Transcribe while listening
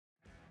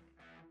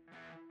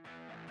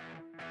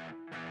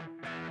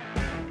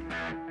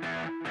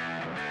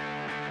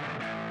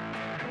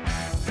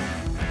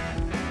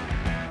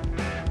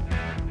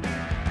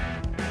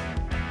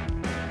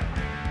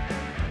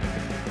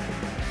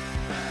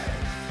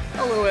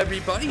Hello,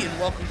 everybody, and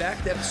welcome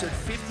back to episode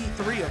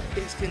 53 of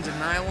Pigskins and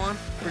Nylon,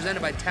 presented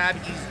by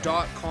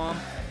TabEase.com,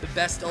 the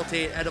best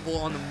LTA edible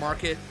on the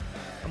market.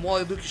 I'm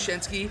Wally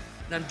Lukashensky,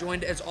 and I'm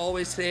joined, as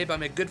always, today by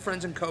my good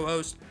friends and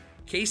co-hosts,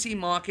 Casey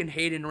Mock and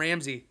Hayden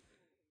Ramsey.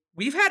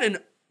 We've had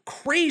a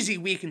crazy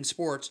week in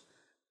sports.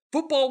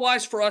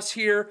 Football-wise for us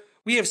here,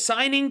 we have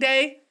signing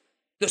day,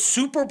 the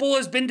Super Bowl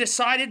has been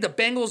decided, the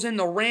Bengals and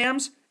the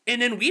Rams,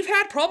 and then we've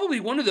had probably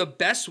one of the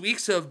best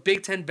weeks of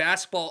Big Ten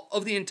basketball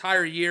of the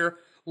entire year.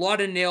 A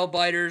lot of nail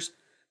biters.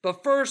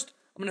 But first,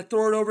 I'm going to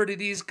throw it over to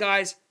these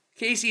guys.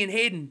 Casey and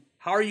Hayden,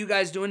 how are you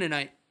guys doing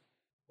tonight?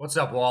 What's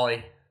up,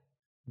 Wally?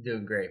 I'm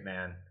doing great,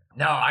 man.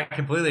 No, I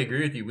completely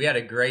agree with you. We had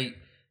a great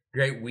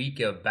week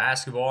of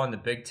basketball in the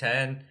Big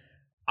Ten.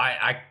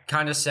 I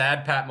kind of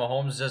sad Pat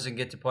Mahomes doesn't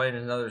get to play in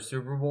another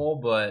Super Bowl,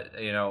 but,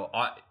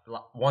 I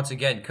once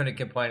again, couldn't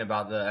complain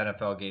about the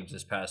NFL games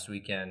this past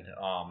weekend.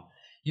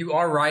 You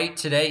are right.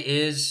 Today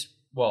is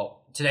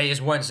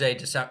Wednesday,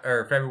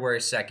 February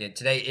 2nd.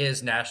 Today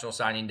is National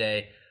Signing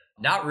Day.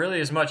 Not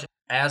really as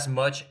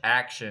much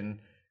action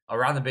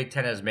around the Big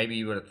Ten as maybe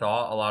you would have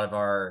thought. A lot of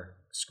our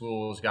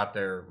schools got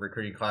their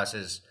recruiting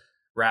classes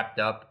wrapped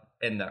up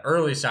in the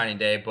early signing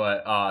day,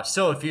 but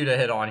still a few to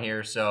hit on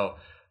here. So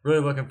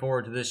really looking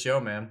forward to this show,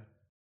 man.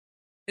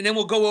 And then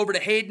we'll go over to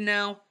Hayden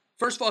now.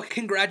 First of all,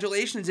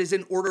 congratulations is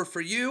in order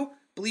for you.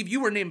 I believe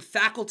you were named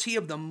Faculty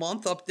of the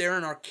Month up there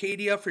in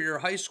Arcadia for your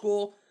high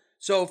school.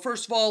 So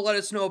first of all, let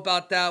us know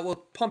about that. We'll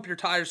pump your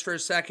tires for a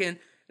second.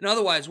 And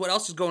otherwise, what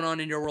else is going on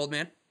in your world,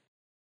 man?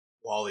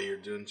 Wally, you're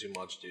doing too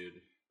much,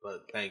 dude.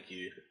 But thank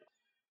you.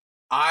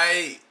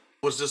 I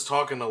was just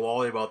talking to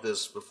Wally about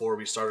this before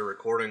we started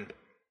recording,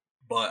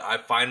 but I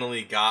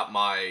finally got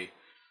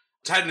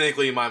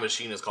technically my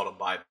machine is called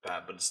a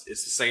BiPAP, but it's the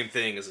same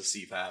thing as a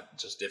CPAP,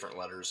 just different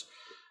letters.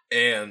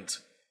 And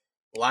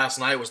last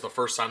night was the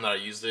first time that I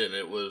used it, and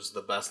it was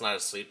the best night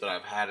of sleep that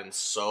I've had in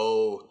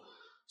so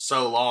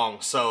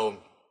long. So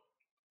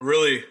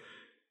really,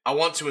 I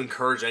want to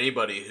encourage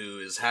anybody who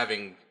is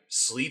having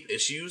sleep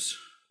issues,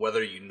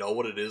 whether you know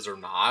what it is or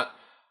not,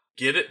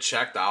 get it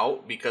checked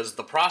out, because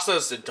the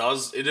process it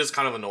is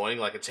kind of annoying.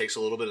 Like, it takes a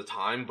little bit of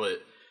time,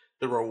 but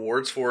the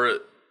rewards for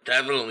it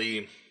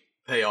definitely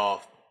pay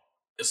off.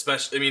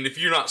 Especially, if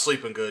you're not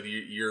sleeping good,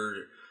 you're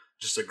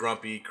just a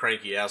grumpy,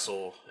 cranky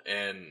asshole,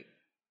 and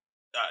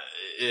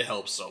it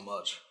helps so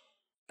much.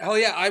 Oh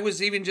yeah, I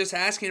was even just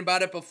asking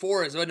about it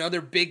before. As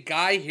another big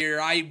guy here,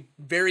 I'm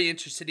very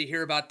interested to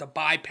hear about the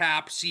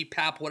BiPAP,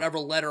 CPAP, whatever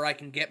letter I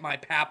can get my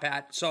PAP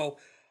at. So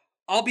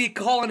I'll be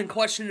calling and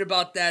questioning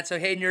about that. So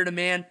hey, you're the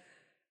man.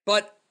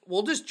 But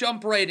we'll just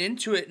jump right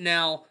into it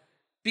now.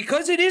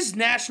 Because it is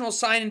National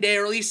Signing Day,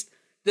 or at least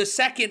the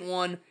second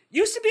one,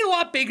 used to be a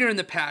lot bigger in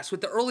the past.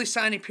 With the early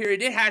signing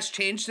period, it has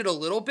changed it a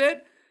little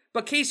bit.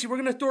 But Casey, we're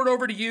going to throw it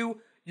over to you.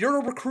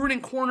 You're a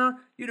recruiting corner.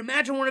 You'd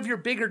imagine one of your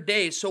bigger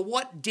days. So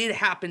what did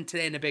happen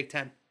today in the Big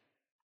Ten?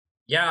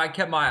 Yeah, I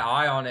kept my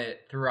eye on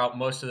it throughout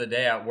most of the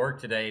day at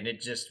work today, and it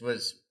just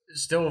was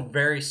still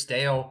very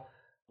stale.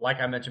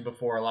 Like I mentioned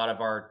before, a lot of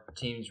our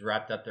teams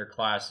wrapped up their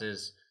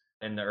classes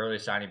in the early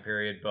signing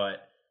period,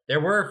 but there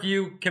were a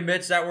few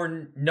commits that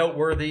were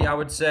noteworthy, I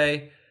would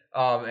say.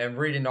 And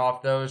reading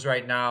off those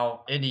right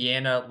now,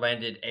 Indiana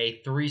landed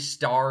a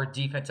 3-star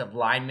defensive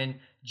lineman,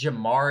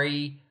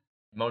 Jamari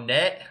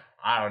Monette.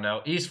 I don't know.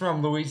 He's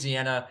from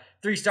Louisiana.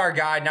 3-star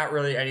guy, not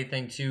really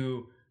anything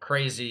too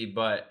crazy,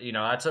 but,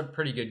 that's a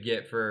pretty good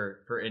get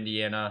for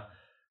Indiana.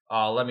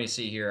 Let me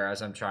see here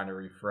as I'm trying to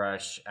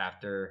refresh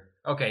after.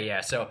 Okay,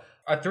 yeah. So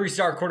a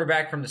 3-star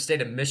quarterback from the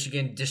state of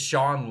Michigan,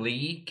 Deshaun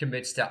Lee,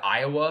 commits to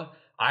Iowa.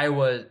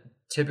 Iowa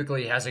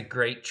typically has a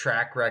great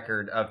track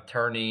record of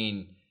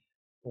turning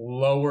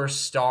lower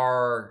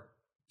star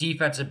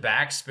defensive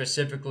backs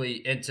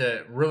specifically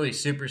into really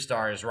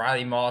superstars.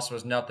 Riley Moss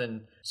was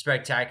nothing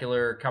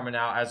spectacular coming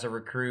out as a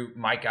recruit.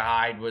 Micah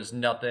Hyde was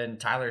nothing.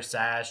 Tyler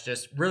Sash,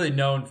 just really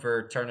known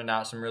for turning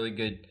out some really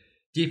good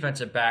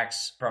defensive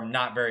backs from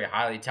not very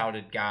highly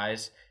touted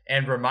guys.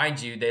 And remind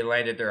you, they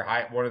landed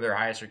one of their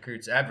highest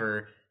recruits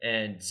ever,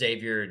 and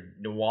Xavier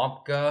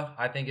Nwankpa,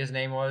 I think his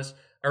name was,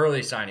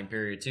 early signing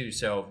period too.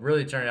 So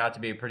really turned out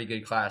to be a pretty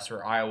good class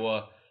for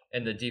Iowa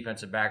in the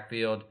defensive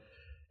backfield.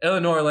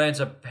 Illinois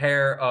lands a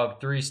pair of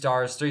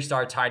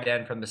 3-star tight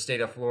end from the state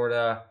of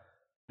Florida,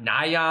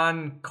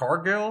 Nyan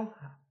Cargill.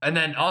 And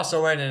then also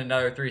landed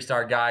another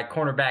 3-star guy,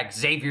 cornerback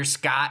Xavier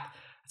Scott.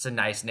 That's a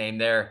nice name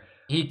there.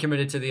 He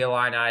committed to the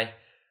Illini.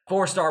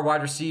 4-star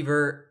wide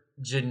receiver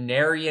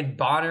Janarian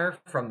Bonner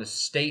from the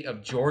state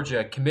of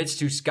Georgia commits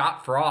to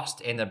Scott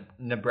Frost and the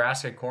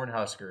Nebraska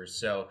Cornhuskers.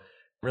 So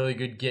really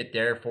good get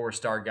there,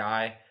 4-star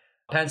guy.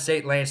 Penn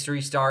State lands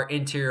 3-star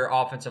interior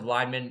offensive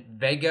lineman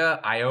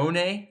Vega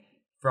Ione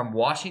from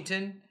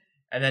Washington.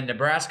 And then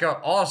Nebraska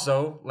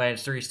also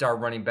lands 3-star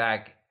running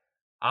back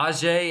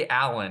Ajay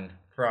Allen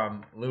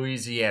from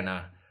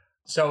Louisiana.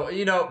 So,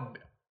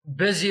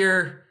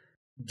 busier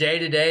day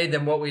to day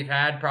than what we've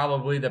had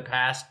probably the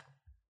past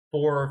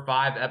 4 or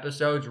 5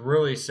 episodes,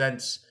 really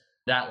since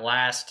that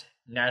last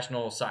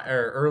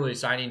early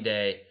signing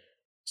day.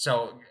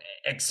 So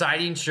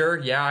Exciting, sure.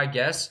 Yeah, I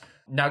guess.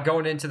 Now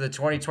going into the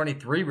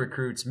 2023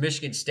 recruits,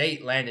 Michigan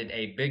State landed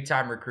a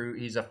big-time recruit.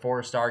 He's a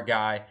 4-star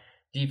guy,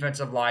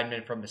 defensive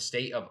lineman from the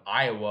state of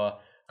Iowa.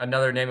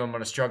 Another name I'm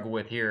going to struggle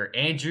with here,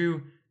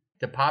 Andrew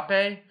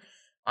DePape.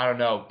 I don't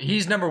know.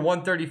 He's number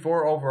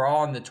 134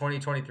 overall in the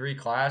 2023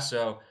 class,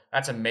 so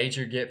that's a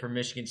major get for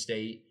Michigan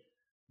State.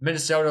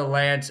 Minnesota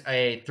lands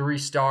a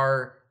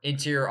 3-star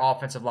interior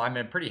offensive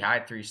lineman, pretty high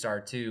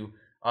 3-star too.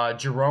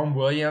 Jerome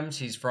Williams,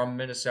 he's from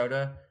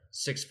Minnesota,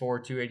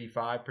 6'4",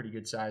 285, pretty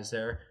good size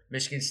there.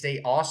 Michigan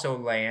State also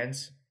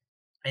lands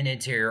an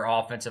interior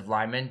offensive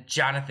lineman,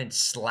 Jonathan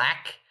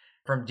Slack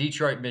from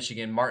Detroit,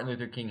 Michigan, Martin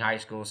Luther King High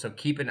School. So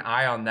keep an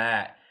eye on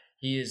that.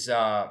 He is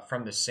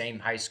from the same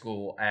high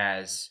school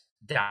as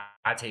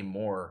Dante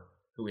Moore,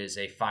 who is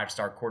a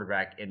 5-star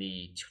quarterback in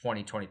the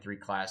 2023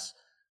 class.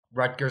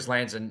 Rutgers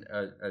lands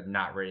a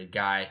not rated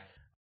guy.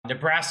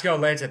 Nebraska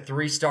lands a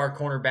 3-star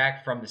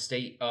cornerback from the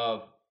state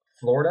of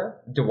Florida,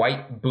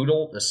 Dwight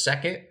Boodle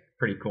II.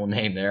 Pretty cool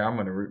name there. I'm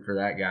going to root for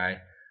that guy.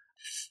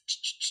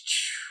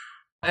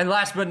 And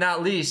last but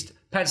not least,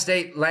 Penn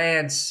State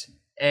lands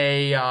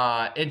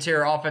a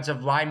interior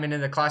offensive lineman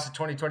in the class of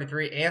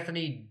 2023,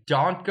 Anthony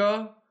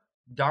Donko.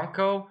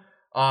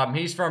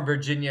 He's from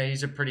Virginia.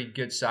 He's a pretty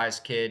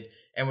good-sized kid.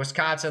 And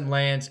Wisconsin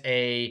lands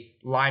a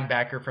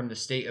linebacker from the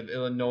state of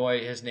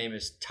Illinois. His name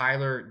is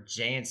Tyler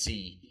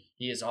Jansey.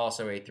 He is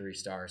also a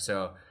 3-star.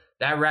 So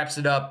that wraps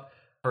it up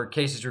for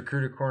Case's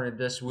Recruiter Corner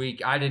this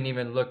week. I didn't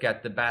even look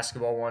at the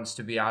basketball ones,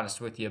 to be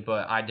honest with you,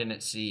 but I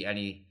didn't see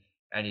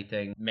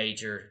anything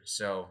major,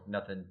 so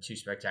nothing too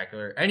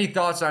spectacular. Any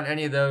thoughts on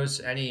any of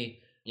those?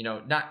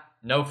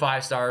 No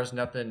 5 stars,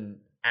 nothing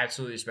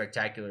absolutely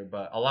spectacular,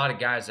 but a lot of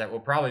guys that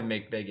will probably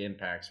make big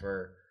impacts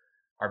for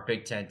our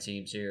Big Ten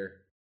teams here.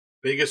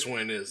 Biggest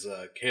win is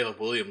Caleb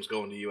Williams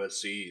going to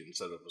USC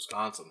instead of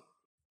Wisconsin.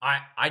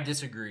 I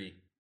disagree.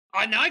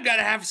 Now I got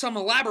to have some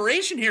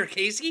elaboration here,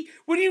 Casey.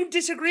 What do you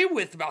disagree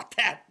with about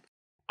that?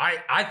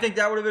 I think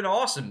that would have been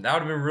awesome. That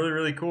would have been really,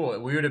 really cool.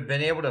 We would have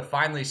been able to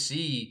finally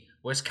see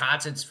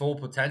Wisconsin's full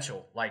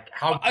potential. Like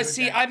how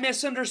I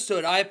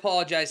misunderstood. I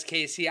apologize,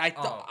 Casey. I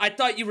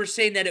thought you were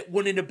saying that it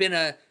wouldn't have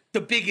been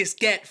the biggest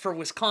get for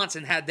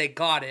Wisconsin had they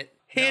got it.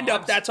 Hand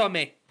up, that's on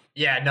me.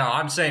 Yeah, no,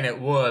 I'm saying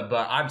it would,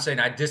 but I'm saying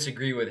I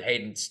disagree with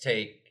Hayden's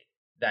take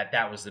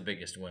that was the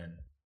biggest win.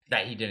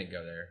 That he didn't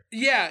go there.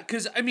 Yeah,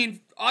 because,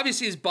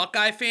 obviously as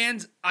Buckeye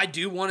fans, I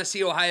do want to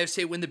see Ohio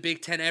State win the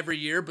Big Ten every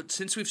year, but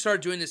since we've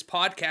started doing this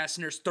podcast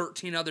and there's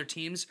 13 other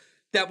teams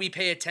that we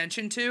pay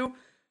attention to,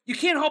 you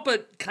can't help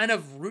but kind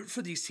of root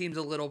for these teams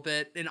a little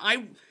bit. And I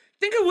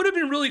think it would have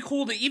been really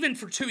cool to, even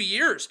for 2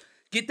 years,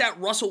 get that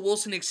Russell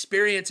Wilson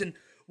experience. And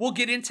we'll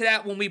get into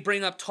that when we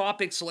bring up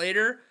topics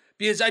later,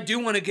 because I do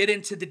want to get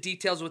into the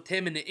details with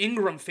him and the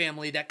Ingram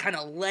family that kind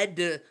of led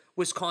to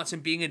Wisconsin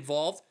being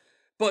involved.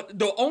 But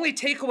the only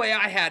takeaway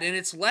I had, and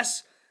it's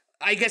less,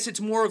 I guess it's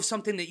more of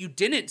something that you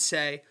didn't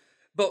say,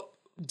 but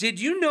did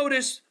you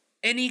notice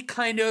any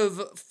kind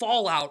of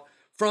fallout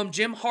from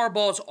Jim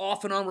Harbaugh's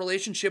off and on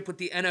relationship with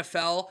the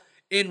NFL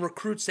in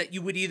recruits that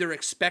you would either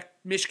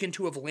expect Michigan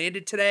to have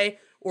landed today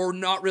or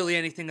not really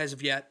anything as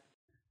of yet?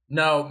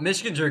 No,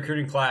 Michigan's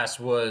recruiting class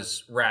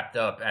was wrapped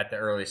up at the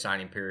early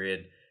signing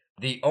period.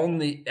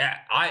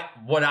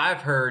 What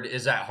I've heard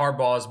is that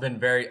Harbaugh has been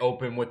very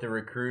open with the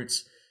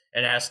recruits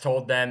and has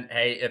told them,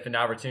 hey, if an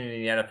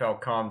opportunity in the NFL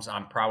comes,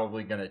 I'm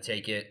probably going to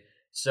take it.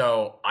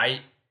 So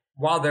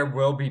while there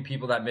will be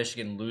people that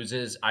Michigan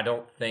loses, I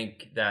don't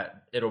think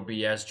that it'll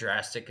be as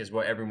drastic as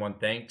what everyone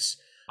thinks.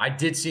 I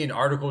did see an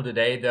article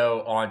today,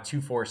 though, on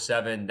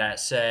 247 that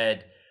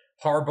said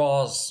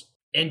Harbaugh's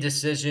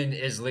indecision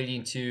is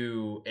leading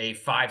to a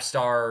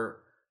five-star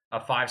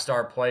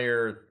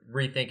player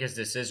rethink his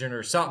decision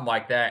or something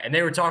like that. And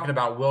they were talking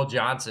about Will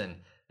Johnson,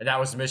 and that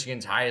was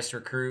Michigan's highest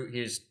recruit.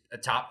 He's a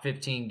top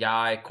 15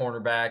 guy,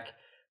 cornerback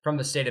from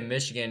the state of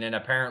Michigan. And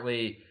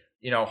apparently,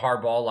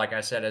 Harbaugh, like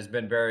I said, has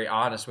been very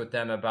honest with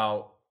them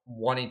about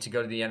wanting to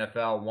go to the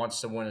NFL,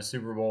 wants to win a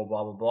Super Bowl,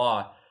 blah, blah,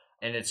 blah.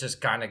 And it's just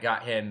kind of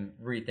got him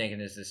rethinking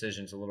his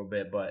decisions a little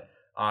bit. But,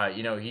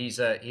 he's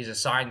an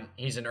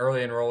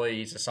early enrollee.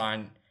 He's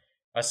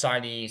a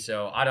signee.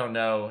 So I don't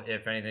know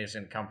if anything's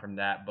going to come from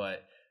that,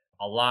 but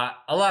a lot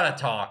of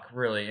talk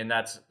really. And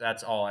that's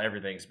all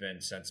everything's been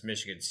since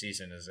Michigan's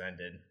season has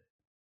ended.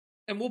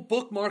 And we'll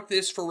bookmark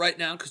this for right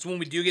now because when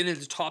we do get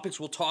into topics,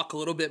 we'll talk a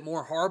little bit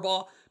more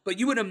Harbaugh. But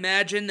you would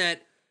imagine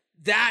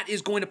that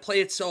is going to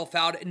play itself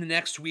out in the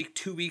next week,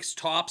 2 weeks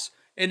tops.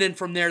 And then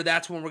from there,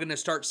 that's when we're going to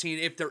start seeing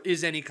if there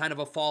is any kind of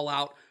a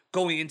fallout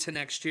going into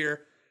next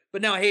year.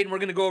 But now, Hayden, we're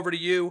going to go over to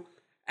you.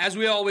 As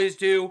we always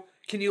do,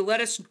 can you let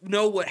us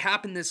know what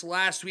happened this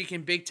last week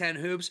in Big Ten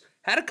hoops?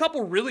 Had a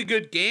couple really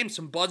good games,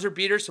 some buzzer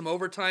beaters, some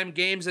overtime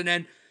games, and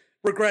then,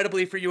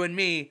 regrettably for you and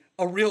me,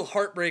 a real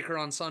heartbreaker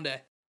on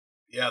Sunday.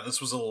 Yeah,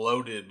 this was a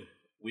loaded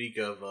week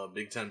of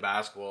Big Ten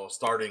basketball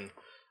starting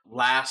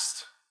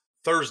last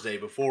Thursday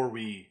before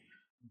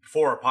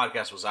our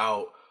podcast was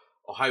out.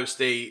 Ohio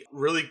State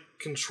really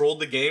controlled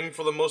the game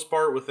for the most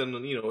part within a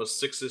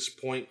 6-ish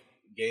point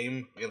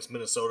game against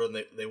Minnesota,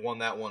 and they won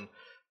that one.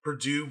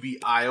 Purdue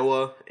beat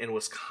Iowa, and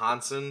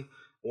Wisconsin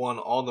won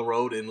on the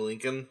road in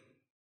Lincoln.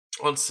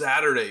 On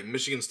Saturday,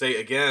 Michigan State,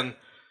 again,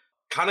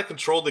 kind of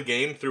controlled the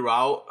game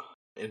throughout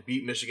and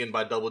beat Michigan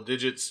by double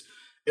digits.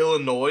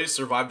 Illinois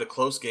survived a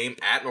close game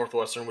at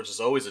Northwestern, which is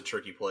always a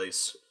tricky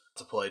place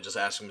to play, just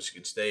asking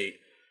Michigan State.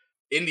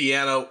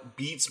 Indiana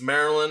beats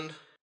Maryland,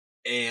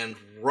 and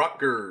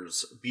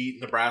Rutgers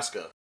beat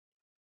Nebraska.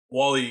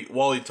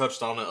 Wally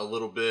touched on it a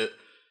little bit.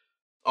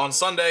 On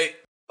Sunday,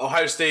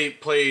 Ohio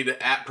State played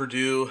at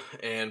Purdue,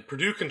 and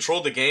Purdue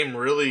controlled the game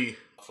really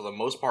for the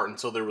most part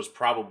until there was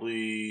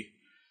probably,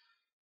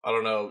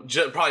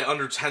 probably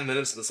under 10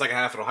 minutes in the second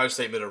half, and Ohio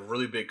State made a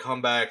really big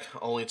comeback,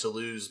 only to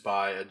lose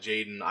by a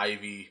Jaden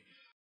Ivey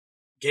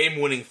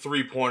game-winning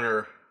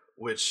three-pointer,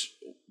 which,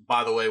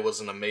 by the way, was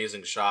an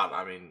amazing shot.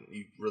 I mean,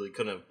 you really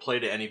couldn't have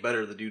played it any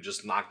better. The dude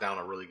just knocked down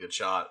a really good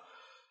shot.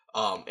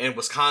 And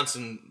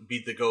Wisconsin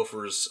beat the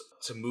Gophers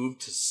to move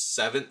to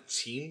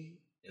 17-3.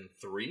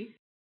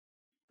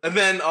 And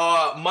then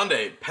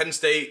Monday, Penn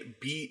State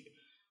beat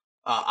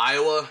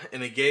Iowa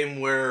in a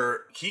game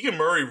where Keegan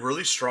Murray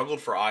really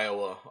struggled for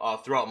Iowa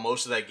throughout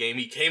most of that game.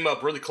 He came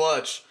up really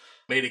clutch,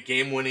 made a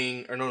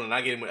game-tying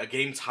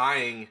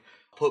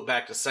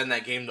putback to send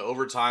that game to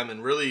overtime,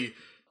 and really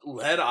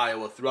led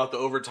Iowa throughout the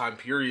overtime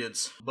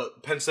periods.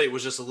 But Penn State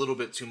was just a little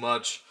bit too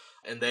much,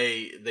 and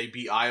they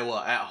beat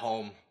Iowa at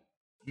home.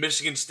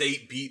 Michigan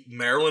State beat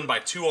Maryland by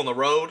 2 on the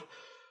road.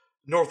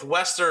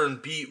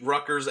 Northwestern beat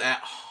Rutgers at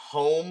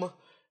home,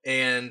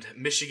 and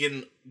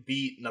Michigan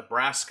beat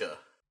Nebraska.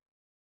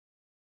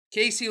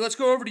 Casey, let's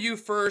go over to you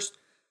first.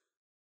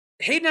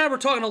 Hayden and I were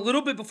talking a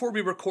little bit before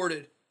we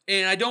recorded,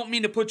 and I don't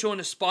mean to put you on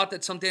a spot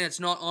that's something that's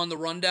not on the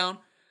rundown,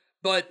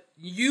 but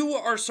you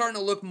are starting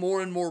to look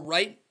more and more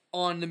right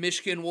on the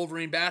Michigan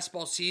Wolverine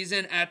basketball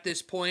season at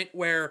this point,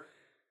 where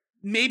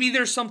maybe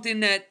there's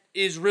something that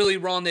is really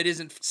wrong that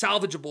isn't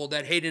salvageable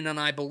that Hayden and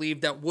I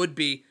believe that would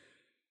be.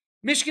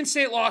 Michigan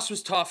State loss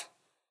was tough.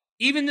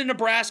 Even the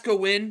Nebraska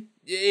win,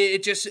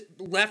 it just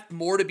left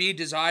more to be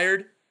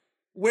desired.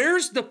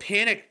 Where's the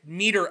panic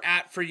meter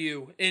at for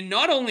you? In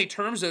not only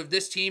terms of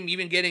this team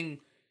even getting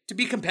to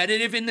be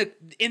competitive in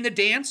the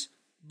dance,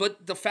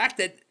 but the fact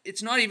that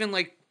it's not even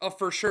like a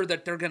for sure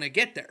that they're going to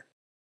get there.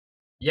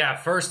 Yeah,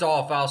 first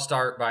off, I'll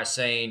start by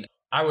saying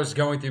I was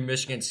going through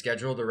Michigan's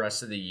schedule the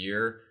rest of the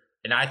year,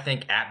 and I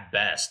think at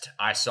best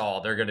I saw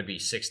they're going to be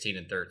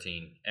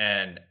 16-13.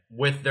 And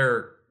with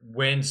their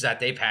wins that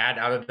they've had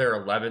out of their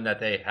 11 that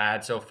they've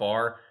had so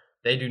far,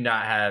 they do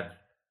not have,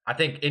 I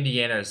think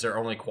Indiana is their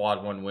only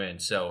quad 1 win.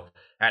 So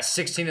at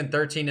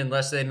 16-13,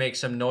 unless they make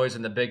some noise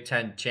in the Big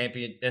Ten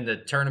champion in the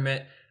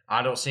tournament,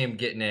 I don't see them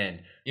getting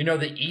in. You know,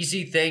 the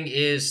easy thing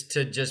is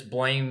to just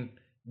blame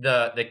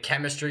the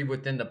chemistry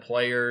within the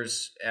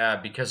players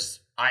because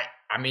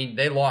I mean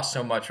they lost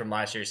so much from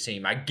last year's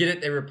team. I get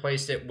it, they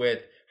replaced it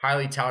with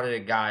highly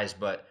talented guys,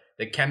 but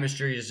the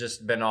chemistry has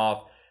just been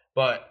off.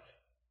 But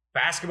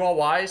basketball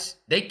wise,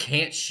 they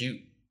can't shoot.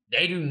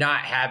 They do not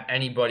have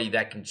anybody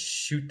that can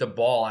shoot the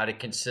ball at a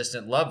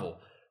consistent level.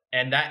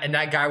 And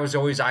that guy was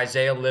always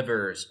Isaiah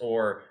Livers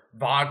or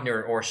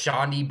Wagner or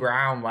Shawnee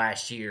Brown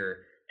last year,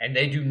 and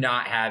they do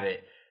not have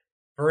it.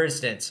 For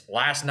instance,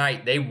 last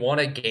night they won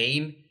a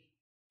game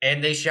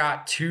and they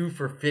shot 2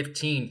 for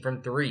 15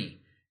 from 3.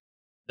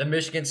 The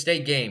Michigan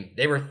State game,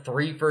 they were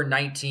 3 for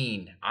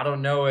 19. I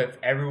don't know if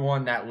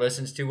everyone that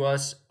listens to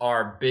us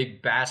are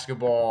big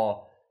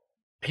basketball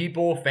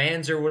people,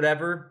 fans or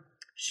whatever.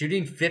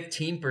 Shooting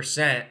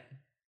 15%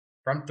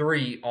 from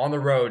 3 on the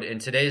road in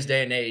today's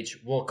day and age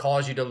will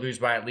cause you to lose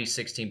by at least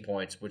 16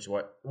 points, which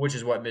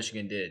is what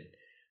Michigan did.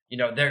 You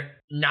know, they're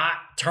not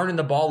turning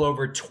the ball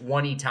over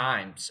 20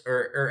 times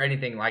or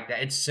anything like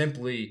that. It's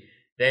simply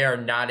they are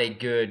not a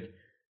good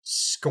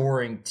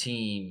scoring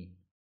team.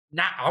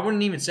 I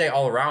wouldn't even say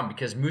all around,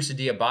 because Moussa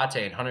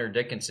Diabate and Hunter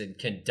Dickinson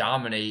can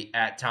dominate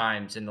at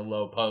times in the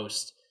low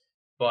post,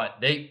 but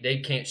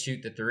they can't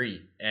shoot the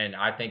 3. And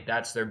I think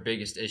that's their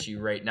biggest issue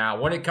right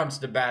now when it comes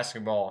to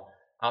basketball,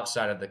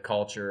 outside of the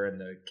culture and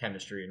the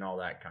chemistry and all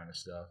that kind of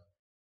stuff.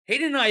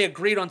 Hayden and I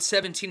agreed on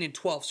 17 and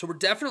 12, so we're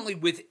definitely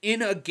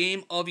within a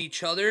game of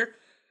each other.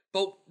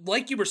 But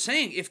like you were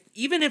saying,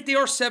 even if they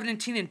are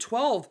 17 and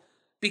 12,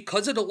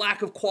 because of the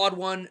lack of quad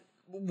 1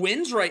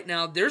 wins right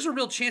now, there's a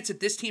real chance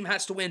that this team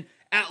has to win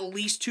at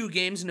least 2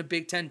 games in a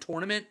Big Ten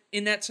tournament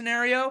in that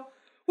scenario,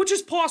 which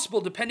is possible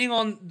depending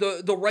on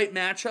the right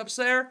matchups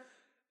there.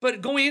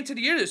 But going into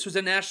the year, this was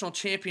a national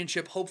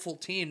championship hopeful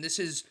team. This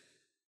is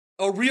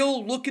a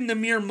real look in the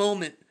mirror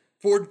moment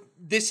for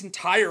this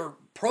entire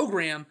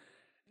program.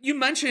 You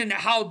mentioned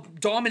how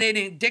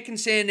dominating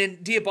Dickinson and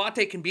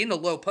Diabate can be in the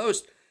low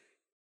post.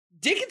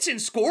 Dickinson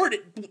scored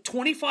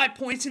 25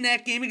 points in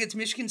that game against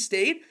Michigan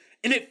State,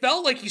 and it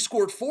felt like he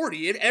scored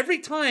 40. Every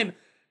time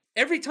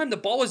the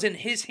ball was in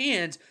his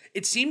hands,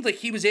 it seemed like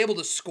he was able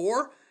to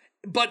score.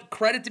 But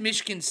credit to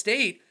Michigan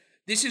State,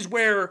 this is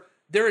where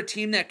they're a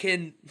team that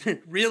can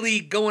really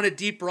go on a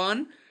deep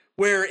run,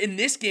 where in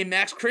this game,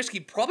 Max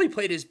Krisky probably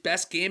played his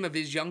best game of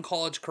his young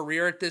college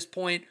career at this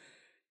point.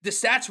 the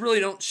stats really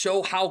don't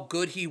show how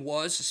good he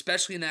was,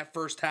 especially in that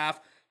first half.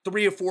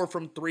 3 of 4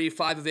 from 3,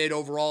 5 of 8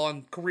 overall,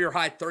 and career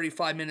high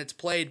 35 minutes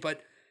played.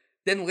 But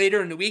then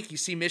later in the week, you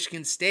see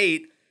Michigan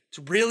State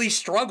really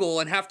struggle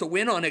and have to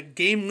win on a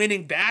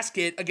game-winning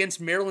basket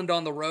against Maryland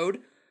on the road.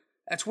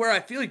 That's where I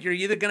feel like you're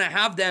either going to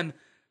have them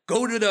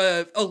go to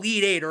the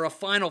Elite Eight or a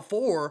Final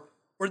Four,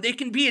 or they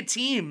can be a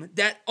team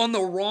that on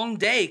the wrong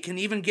day can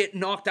even get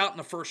knocked out in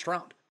the first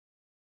round.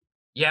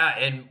 Yeah,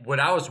 and when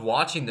I was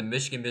watching the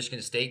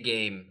Michigan State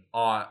game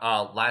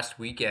on last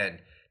weekend,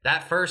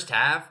 that first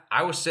half,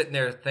 I was sitting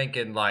there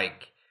thinking,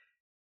 like,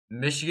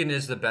 Michigan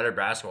is the better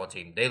basketball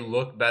team. They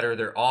look better.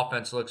 Their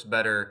offense looks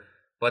better.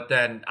 But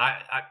then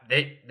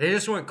they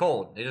just went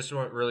cold. They just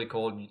went really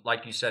cold.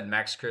 Like you said,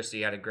 Max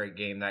Christie had a great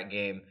game that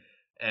game.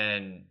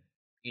 And,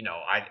 you know,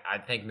 I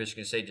think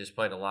Michigan State just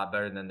played a lot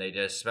better than they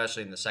did,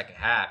 especially in the second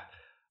half.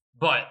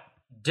 But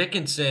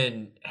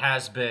Dickinson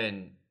has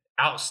been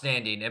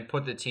outstanding and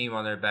put the team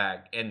on their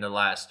back in the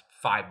last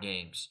 5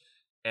 games.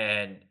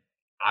 And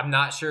I'm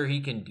not sure he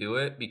can do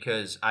it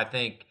because I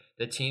think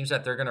the teams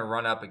that they're going to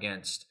run up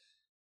against,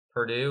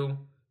 Purdue,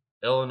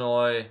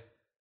 Illinois,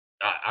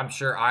 I'm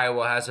sure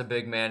Iowa has a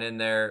big man in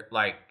there.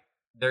 Like,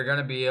 they're going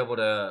to be able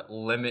to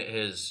limit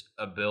his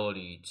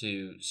ability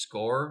to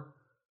score.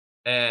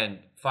 And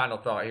final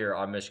thought here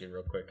on Michigan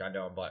real quick, I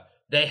know, but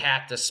they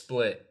have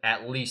to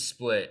at least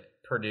split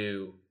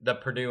the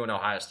Purdue and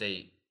Ohio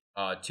State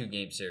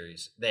 2-game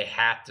series. They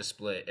have to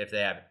split if they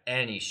have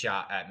any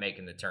shot at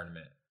making the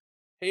tournament.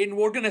 Hayden,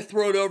 we're going to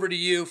throw it over to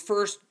you.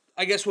 First,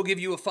 I guess we'll give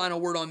you a final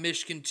word on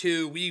Michigan,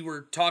 too. We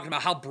were talking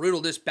about how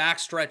brutal this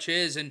backstretch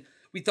is, and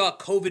we thought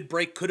COVID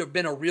break could have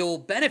been a real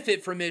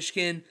benefit for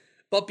Michigan,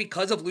 but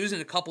because of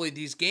losing a couple of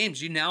these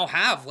games, you now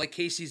have, like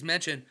Casey's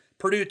mentioned,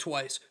 Purdue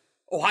twice,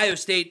 Ohio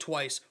State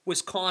twice,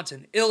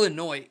 Wisconsin,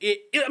 Illinois.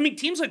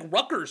 Teams like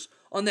Rutgers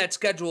on that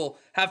schedule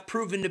have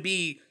proven to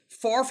be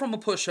far from a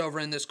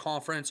pushover in this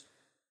conference.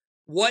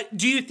 What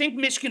do you think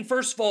Michigan,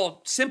 first of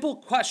all, simple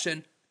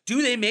question,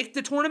 do they make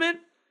the tournament?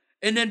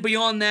 And then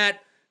beyond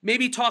that,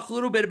 maybe talk a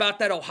little bit about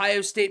that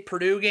Ohio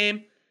State-Purdue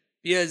game.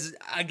 Because,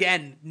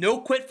 again, no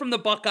quit from the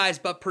Buckeyes,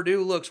 but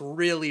Purdue looks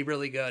really,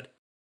 really good.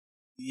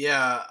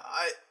 Yeah,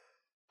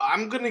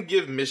 I'm going to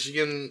give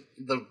Michigan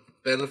the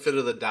benefit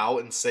of the doubt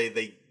and say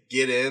they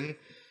get in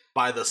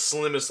by the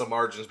slimmest of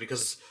margins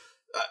because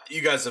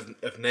you guys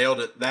have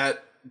nailed it.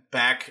 That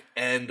back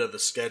end of the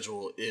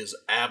schedule is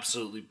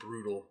absolutely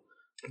brutal.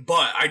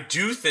 But I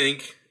do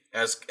think,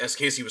 as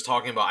Casey was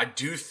talking about, I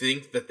do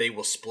think that they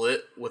will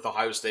split with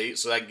Ohio State,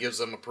 so that gives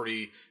them a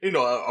pretty,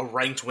 a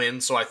ranked win.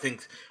 So I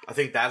think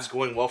that's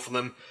going well for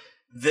them.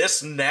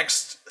 This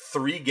next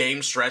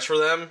 3-game stretch for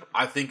them,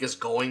 I think, is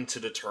going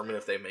to determine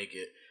if they make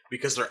it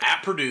because they're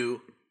at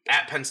Purdue,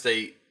 at Penn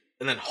State,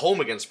 and then home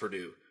against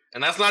Purdue.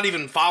 And that's not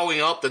even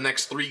following up the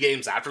next 3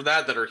 games after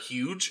that are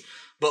huge.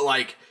 But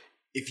like,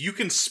 if you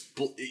can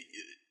split,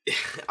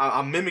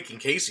 I'm mimicking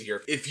Casey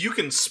here. If you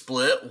can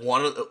split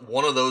one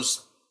of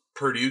those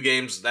Purdue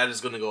games, that is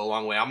going to go a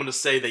long way. I'm going to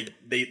say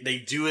they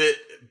do it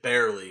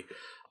barely.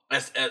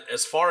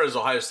 As far as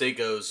Ohio State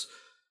goes,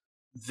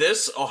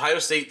 this Ohio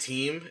State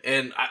team,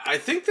 and I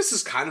think this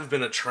has kind of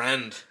been a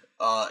trend.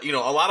 A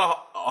lot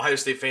of Ohio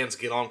State fans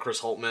get on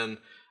Chris Holtmann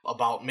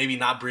about maybe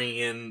not bringing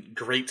in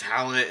great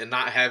talent and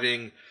not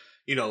having,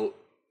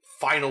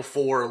 Final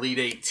Four, Elite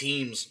Eight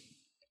teams.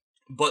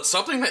 But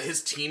something that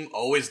his team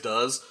always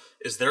does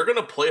is they're going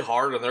to play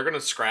hard and they're going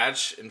to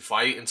scratch and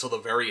fight until the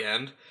very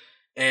end.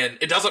 And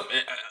it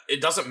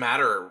doesn't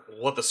matter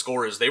what the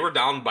score is. They were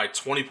down by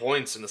 20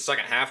 points in the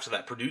second half to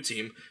that Purdue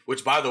team,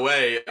 which, by the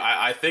way,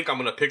 I think I'm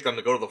going to pick them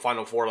to go to the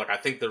Final Four. Like, I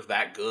think they're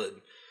that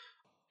good.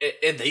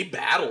 And they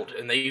battled,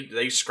 and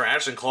they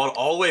scratched and clawed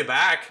all the way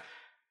back.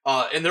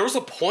 And there was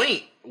a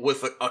point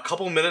with a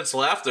couple minutes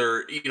left,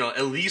 or,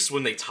 at least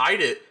when they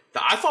tied it,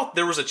 that I thought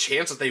there was a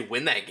chance that they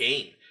win that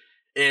game.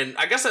 And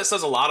I guess that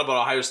says a lot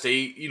about Ohio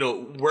State,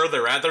 where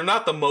they're at. They're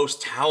not the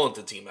most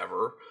talented team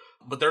ever,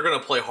 but they're going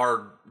to play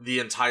hard the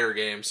entire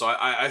game. So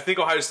I think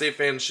Ohio State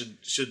fans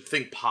should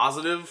think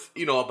positive,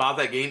 about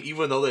that game,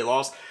 even though they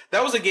lost.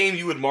 That was a game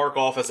you would mark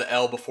off as an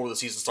L before the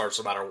season starts,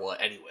 no matter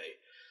what, anyway.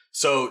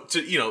 So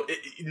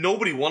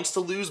nobody wants to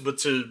lose, but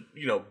to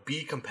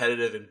be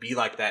competitive and be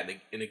like that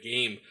in a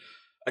game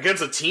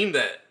against a team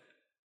that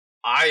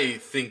I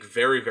think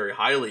very, very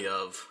highly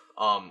of,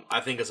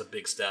 I think is a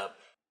big step.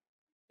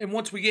 And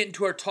once we get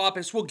into our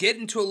topics, we'll get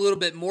into a little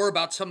bit more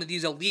about some of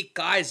these elite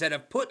guys that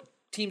have put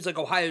teams like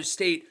Ohio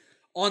State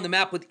on the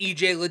map with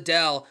E.J.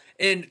 Liddell.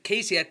 And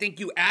Casey, I think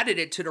you added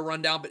it to the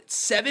rundown, but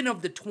 7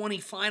 of the 20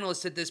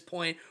 finalists at this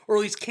point, or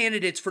at least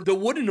candidates for the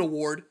Wooden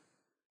Award,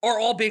 are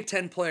all Big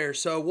Ten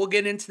players. So we'll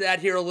get into that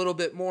here a little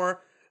bit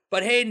more.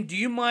 But Hayden, do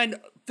you mind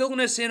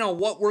filling us in on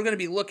what we're going to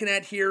be looking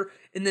at here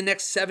in the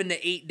next 7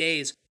 to 8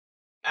 days?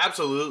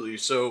 Absolutely.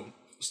 So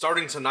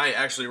starting tonight,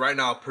 actually right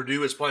now,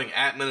 Purdue is playing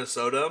at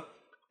Minnesota.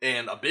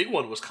 And a big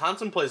one,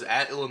 Wisconsin plays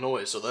at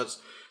Illinois. So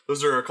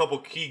those are a couple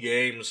key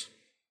games.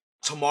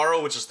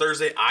 Tomorrow, which is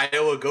Thursday,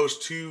 Iowa goes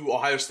to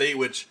Ohio State,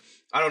 which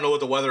I don't know what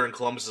the weather in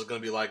Columbus is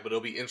going to be like, but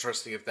it'll be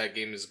interesting if that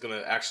game is going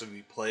to actually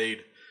be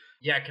played.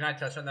 Yeah, can I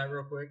touch on that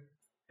real quick?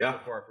 Yeah.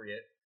 Before I forget.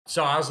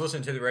 So I was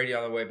listening to the radio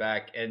on the way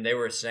back, and they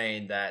were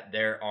saying that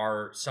there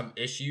are some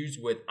issues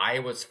with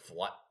Iowa's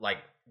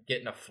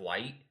getting a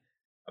flight,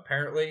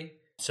 apparently.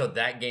 So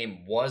that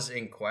game was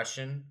in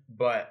question,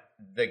 but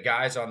the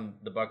guys on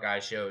the Buckeye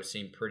show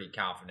seemed pretty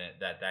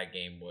confident that that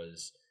game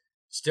was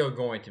still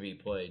going to be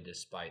played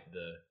despite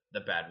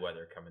the bad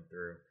weather coming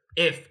through.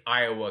 If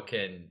Iowa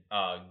can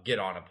get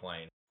on a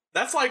plane.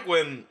 That's like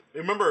when,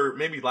 remember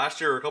maybe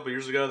last year or a couple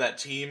years ago, that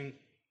team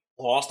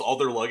lost all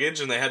their luggage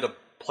and they had to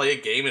play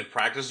a game in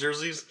practice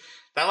jerseys?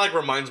 That like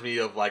reminds me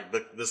of like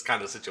this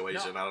kind of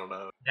situation. I don't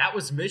know. That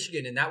was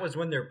Michigan, and that was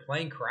when their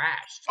plane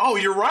crashed. Oh,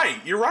 you're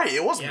right.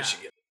 It was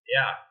Michigan.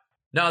 Yeah.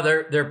 No,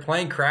 their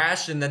plane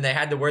crashed, and then they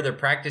had to wear their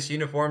practice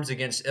uniforms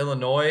against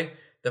Illinois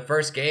the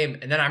first game,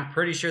 and then I'm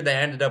pretty sure they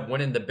ended up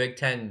winning the Big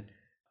Ten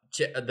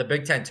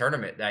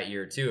tournament that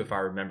year too, if I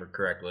remember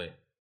correctly.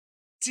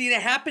 See,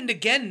 it happened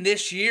again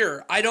this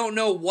year. I don't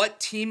know what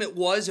team it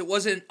was. It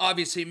wasn't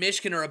obviously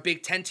Michigan or a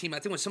Big Ten team. I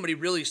think it was somebody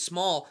really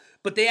small.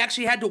 But they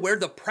actually had to wear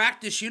the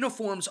practice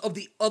uniforms of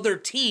the other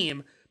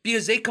team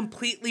because they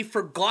completely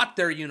forgot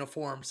their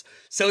uniforms.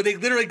 So they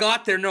literally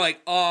got there and they're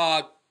like,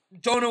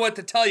 don't know what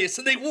to tell you.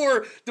 So they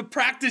wore the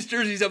practice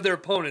jerseys of their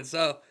opponents.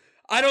 So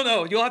I don't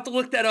know. You'll have to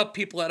look that up,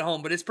 people at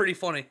home, but it's pretty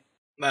funny.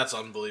 That's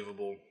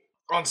unbelievable.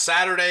 On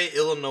Saturday,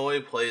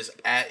 Illinois plays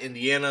at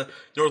Indiana.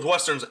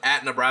 Northwestern's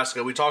at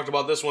Nebraska. We talked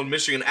about this one.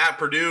 Michigan at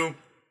Purdue.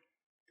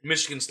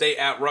 Michigan State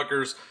at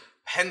Rutgers.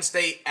 Penn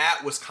State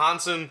at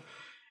Wisconsin.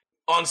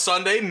 On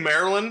Sunday,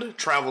 Maryland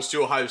travels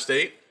to Ohio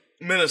State.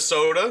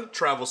 Minnesota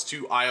travels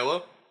to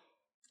Iowa.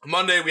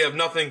 Monday, we have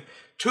nothing.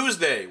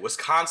 Tuesday,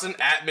 Wisconsin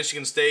at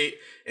Michigan State.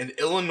 And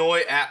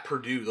Illinois at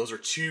Purdue. Those are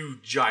two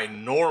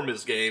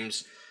ginormous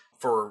games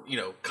for,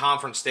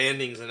 conference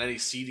standings and any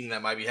seeding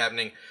that might be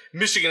happening.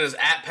 Michigan is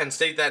at Penn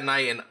State that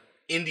night, and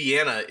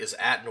Indiana is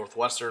at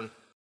Northwestern.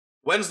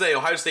 Wednesday,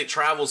 Ohio State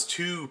travels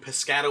to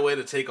Piscataway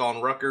to take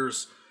on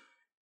Rutgers.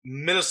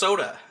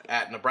 Minnesota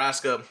at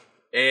Nebraska.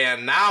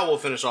 And now we'll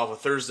finish off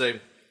with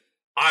Thursday,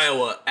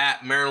 Iowa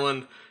at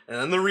Maryland.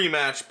 And then the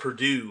rematch,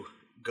 Purdue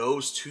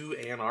goes to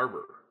Ann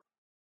Arbor.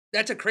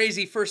 That's a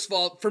crazy, first of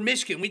all, for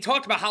Michigan. We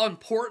talked about how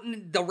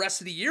important the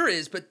rest of the year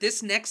is, but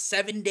this next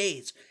 7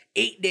 days,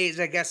 8 days,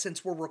 I guess,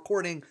 since we're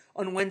recording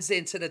on Wednesday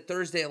instead of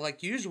Thursday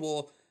like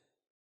usual,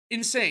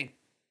 insane.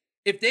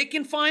 If they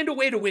can find a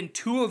way to win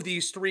 2 of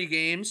these 3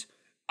 games,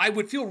 I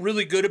would feel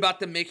really good about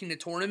them making the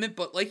tournament.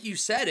 But like you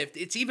said, if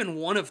it's even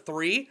 1 of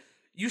 3,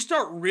 you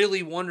start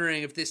really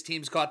wondering if this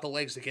team's got the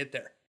legs to get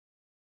there.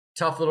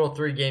 Tough little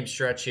 3-game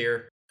stretch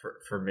here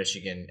for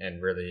Michigan,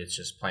 and really it's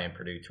just playing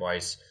Purdue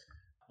twice.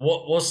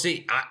 We'll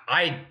see.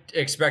 I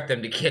expect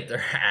them to get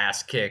their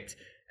ass kicked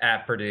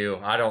at Purdue.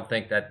 I don't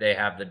think that they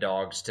have the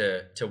dogs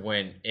to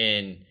win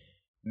in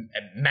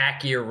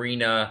Mackey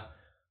Arena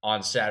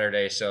on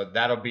Saturday. So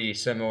that'll be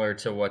similar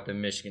to what the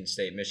Michigan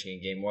State-Michigan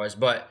game was.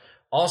 But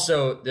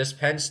also, this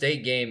Penn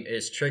State game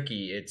is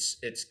tricky. It's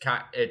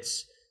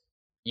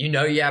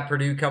you have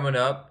Purdue coming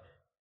up.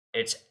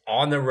 It's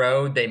on the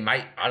road. They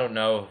might, I don't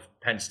know if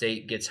Penn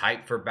State gets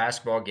hyped for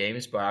basketball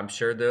games, but I'm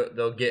sure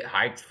they'll get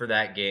hyped for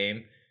that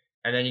game.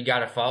 And then you got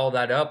to follow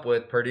that up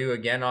with Purdue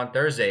again on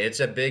Thursday. It's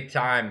a big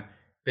time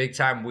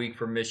week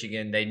for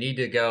Michigan. They need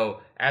to go,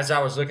 as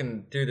I was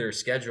looking through their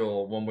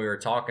schedule when we were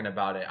talking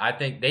about it, I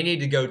think they need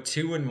to go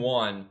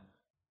 2-1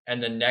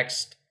 and the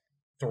next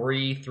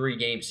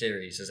 3-game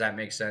series. Does that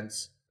make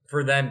sense?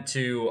 For them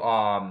to,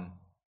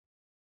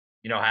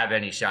 have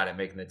any shot at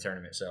making the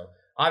tournament. So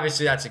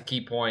obviously that's a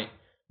key point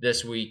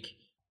this week.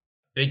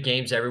 Big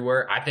games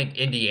everywhere. I think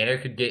Indiana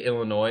could get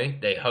Illinois.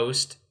 They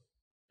host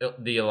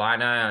the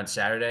Illini on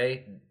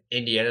Saturday.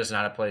 Indiana's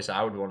not a place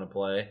I would want to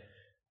play.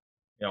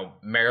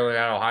 Maryland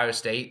at Ohio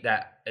State,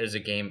 that is a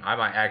game I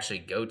might actually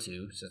go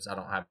to since I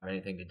don't have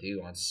anything to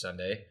do on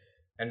Sunday.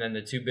 And then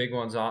the 2 big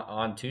ones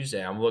on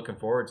Tuesday. I'm looking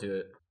forward to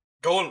it.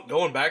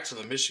 Going back to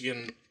the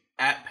Michigan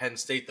at Penn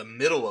State, the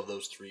middle of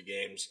those 3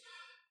 games.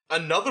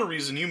 Another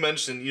reason you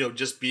mentioned,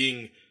 just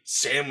being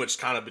sandwiched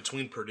kind of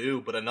between Purdue,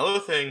 but another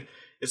thing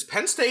is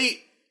Penn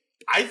State,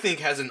 I think,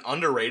 has an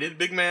underrated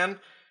big man.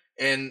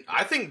 And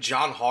I think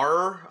John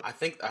Harrer, I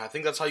think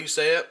that's how you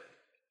say it,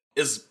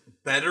 is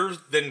better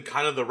than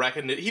kind of the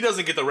recognition. He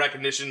doesn't get the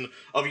recognition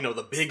of,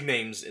 the big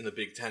names in the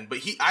Big Ten, but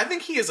I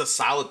think he is a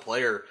solid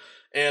player.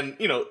 And,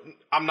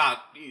 I'm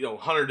not,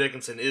 Hunter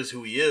Dickinson is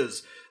who he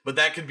is, but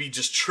that could be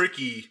just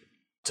tricky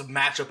to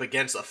match up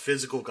against a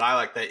physical guy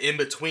like that in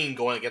between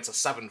going against a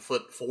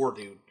 7'4"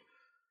 dude.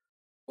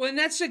 Well, and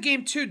that's the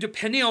game too,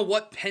 depending on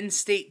what Penn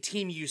State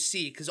team you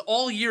see, because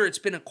all year it's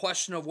been a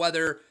question of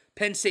whether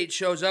Penn State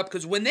shows up,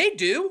 because when they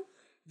do,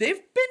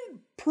 they've been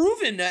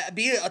proven to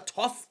be a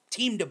tough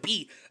team to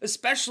beat,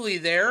 especially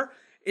there.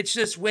 It's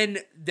just when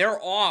they're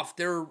off,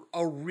 they're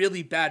a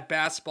really bad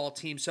basketball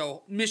team.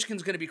 So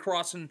Michigan's going to be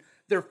crossing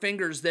their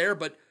fingers there.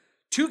 But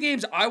 2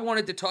 games I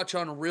wanted to touch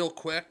on real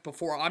quick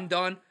before I'm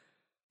done.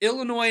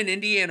 Illinois and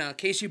Indiana, in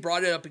case you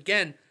brought it up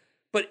again.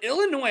 But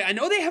Illinois, I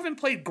know they haven't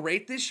played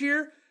great this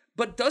year,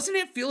 but doesn't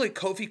it feel like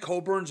Kofi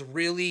Cockburn's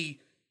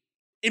really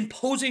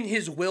imposing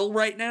his will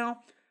right now?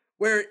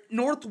 Where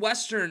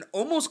Northwestern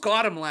almost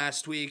got him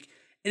last week,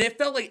 and it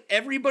felt like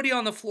everybody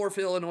on the floor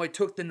for Illinois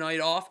took the night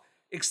off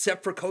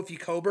except for Kofi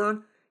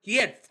Cockburn. He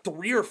had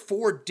 3 or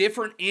 4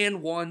 different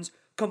and ones,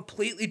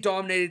 completely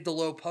dominated the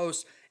low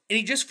post, and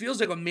he just feels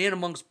like a man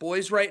amongst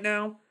boys right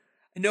now.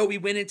 I know we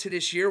went into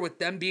this year with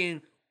them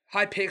being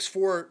high picks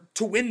to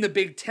win the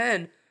Big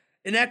Ten,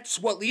 and that's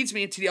what leads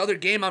me into the other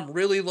game I'm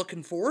really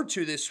looking forward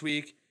to this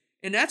week,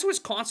 and that's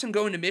Wisconsin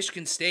going to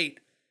Michigan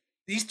State.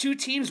 These two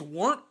teams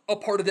weren't a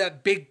part of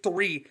that big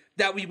three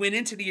that we went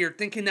into the year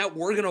thinking that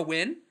we're going to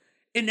win.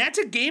 And that's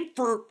a game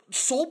for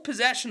sole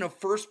possession of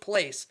first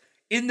place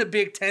in the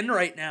Big Ten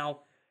right now.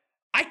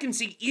 I can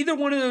see either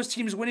one of those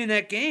teams winning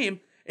that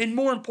game. And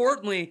more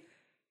importantly,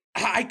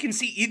 I can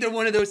see either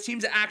one of those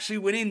teams actually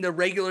winning the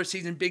regular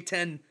season Big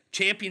Ten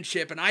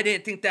championship. And I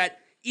didn't think that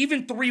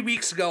even 3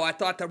 weeks ago, I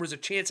thought there was a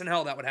chance in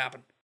hell that would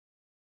happen.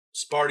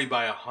 Sparty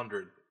by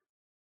 100.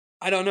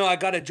 I don't know. I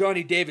got a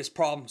Johnny Davis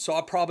problem, so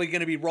I'm probably going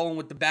to be rolling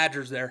with the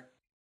Badgers there.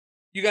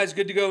 You guys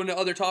good to go into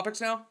other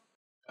topics now?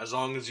 As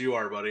long as you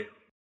are, buddy.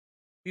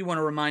 We want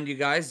to remind you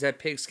guys that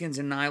Pigskins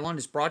and Nylon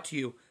is brought to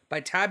you by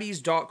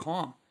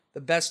Tabby's.com,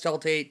 the best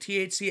Delta 8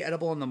 THC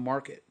edible on the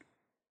market.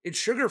 It's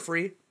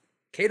sugar-free,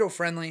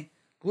 keto-friendly,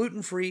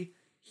 gluten-free,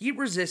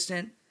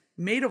 heat-resistant,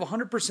 made of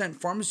 100%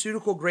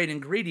 pharmaceutical-grade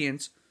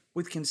ingredients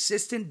with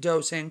consistent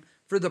dosing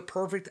for the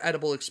perfect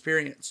edible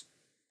experience.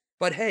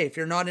 But hey, if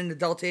you're not into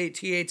Delta 8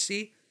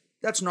 THC,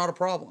 that's not a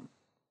problem.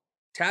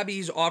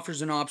 Tabby's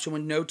offers an option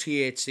with no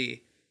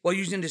THC while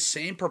using the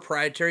same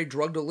proprietary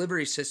drug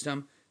delivery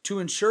system to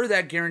ensure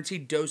that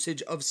guaranteed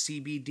dosage of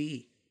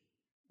CBD.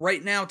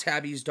 Right now,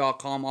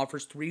 Tabby's.com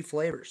offers 3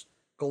 flavors: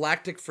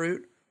 galactic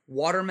fruit,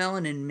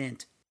 watermelon, and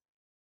mint.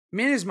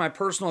 Mint is my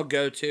personal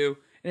go-to,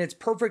 and it's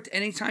perfect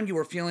anytime you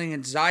are feeling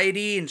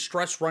anxiety and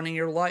stress running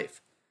your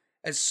life.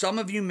 As some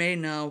of you may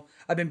know,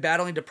 I've been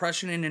battling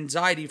depression and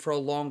anxiety for a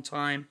long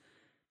time.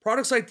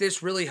 Products like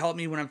this really help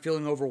me when I'm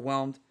feeling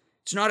overwhelmed.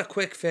 It's not a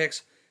quick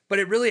fix, but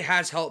it really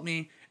has helped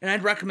me, and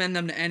I'd recommend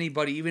them to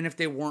anybody, even if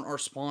they weren't our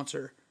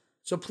sponsor.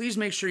 So please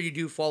make sure you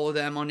do follow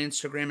them on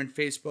Instagram and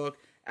Facebook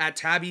at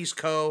Tabby's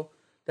Co.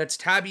 That's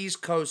Tabby's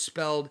Co.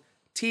 spelled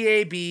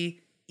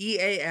TABEASECO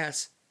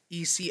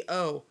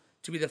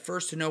to be the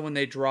first to know when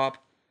they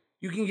drop.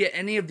 You can get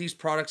any of these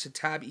products at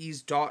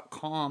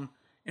tabease.com,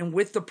 and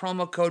with the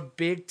promo code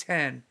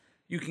BIG10,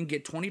 you can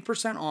get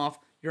 20% off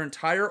your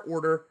entire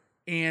order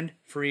and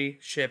free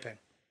shipping.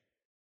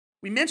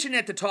 We mentioned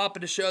at the top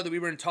of the show that we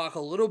were going to talk a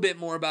little bit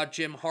more about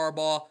Jim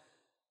Harbaugh.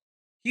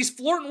 He's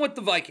flirting with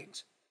the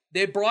Vikings.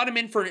 They brought him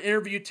in for an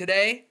interview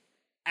today.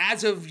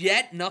 As of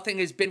yet, nothing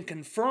has been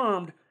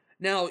confirmed.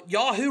 Now,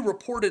 Yahoo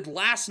reported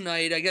last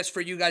night, I guess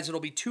for you guys it'll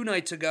be 2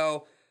 nights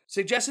ago,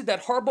 suggested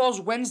that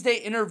Harbaugh's Wednesday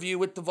interview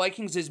with the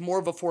Vikings is more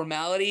of a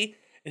formality,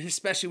 and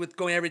especially with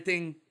going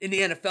everything in the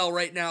NFL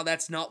right now,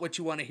 that's not what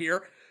you want to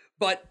hear.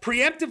 But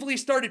preemptively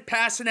started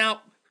passing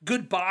out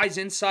goodbyes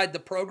inside the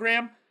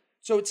program.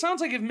 So it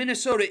sounds like if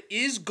Minnesota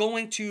is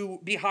going to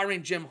be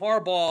hiring Jim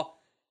Harbaugh,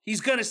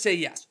 he's going to say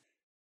yes.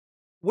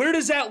 Where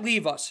does that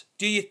leave us?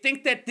 Do you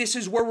think that this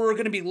is where we're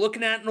going to be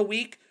looking at in a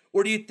week?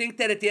 Or do you think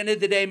that at the end of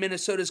the day,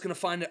 Minnesota is going to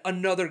find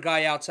another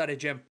guy outside of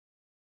Jim?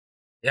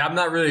 Yeah, I'm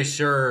not really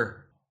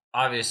sure,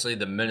 obviously,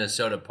 the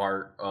Minnesota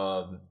part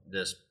of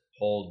this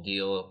whole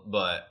deal.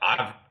 But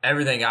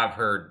everything I've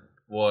heard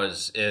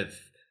was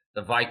if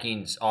the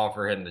Vikings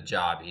offer him the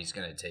job, he's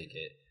going to take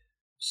it.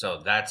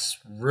 So that's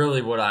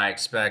really what I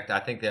expect.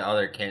 I think the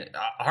other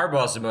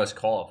Harbaugh's the most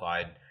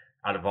qualified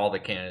out of all the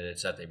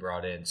candidates that they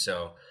brought in.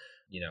 So,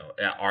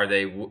 are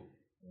they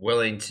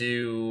willing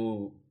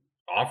to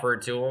offer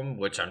it to him?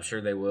 Which I'm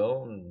sure they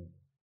will. And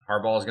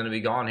Harbaugh is going to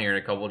be gone here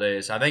in a couple of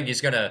days. I think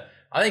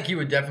he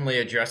would definitely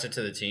address it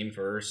to the team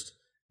first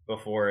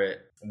before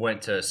it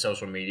went to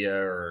social media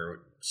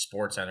or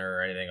SportsCenter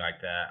or anything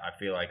like that. I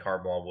feel like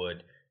Harbaugh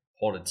would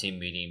hold a team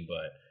meeting,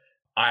 but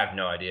I have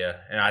no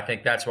idea. And I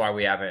think that's why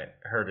we haven't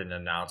heard an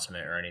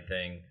announcement or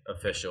anything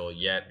official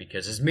yet,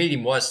 because his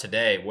meeting was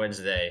today,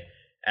 Wednesday,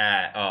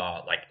 at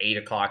like 8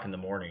 o'clock in the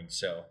morning.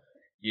 So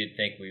you'd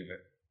think we've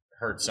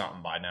heard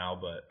something by now,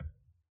 but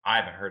I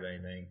haven't heard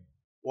anything.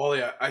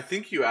 Wally, I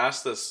think you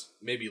asked us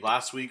maybe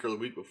last week or the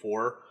week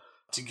before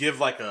to give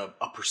like a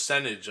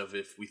percentage of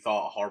if we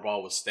thought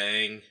Harbaugh was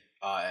staying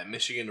at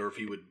Michigan or if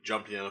he would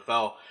jump to the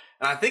NFL.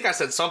 And I think I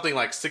said something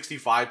like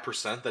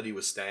 65% that he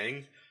was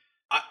staying.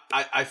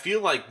 I feel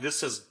like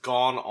this has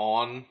gone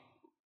on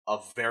a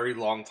very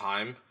long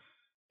time,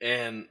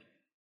 and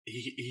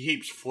he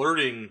keeps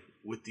flirting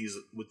with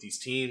these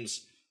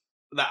teams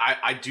that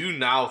I do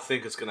now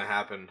think it's going to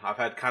happen. I've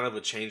had kind of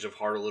a change of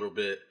heart a little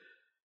bit.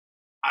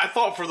 I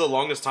thought for the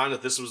longest time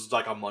that this was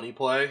like a money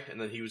play,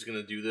 and that he was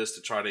going to do this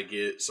to try to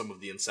get some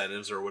of the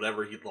incentives or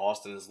whatever he'd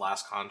lost in his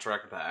last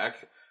contract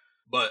back.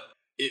 But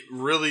it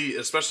really,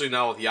 especially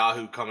now with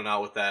Yahoo coming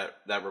out with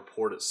that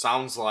report, it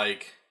sounds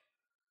like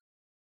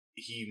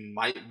he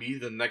might be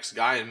the next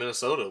guy in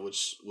Minnesota,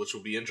 which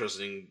will be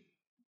interesting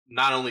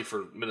not only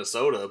for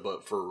Minnesota,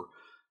 but for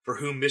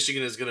whom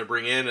Michigan is going to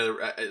bring in.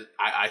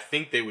 I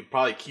think they would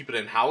probably keep it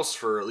in-house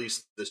for at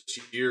least this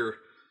year,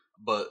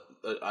 but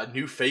a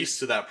new face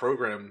to that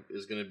program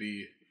is going to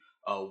be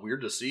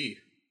weird to see.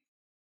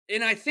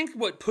 And I think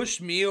what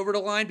pushed me over the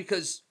line,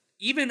 because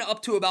even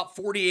up to about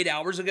 48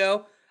 hours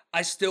ago,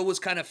 I still was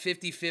kind of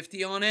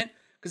 50-50 on it,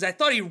 because I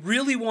thought he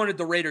really wanted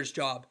the Raiders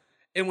job.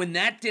 And when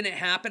that didn't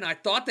happen, I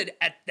thought that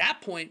at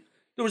that point,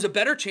 there was a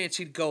better chance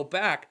he'd go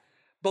back.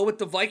 But with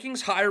the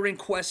Vikings hiring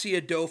Kwesi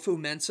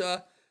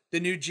Adofo-Mensah, the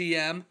new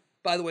GM,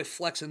 by the way,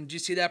 flexing, did you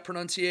see that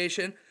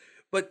pronunciation?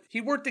 But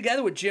he worked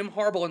together with Jim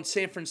Harbaugh in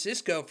San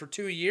Francisco for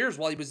 2 years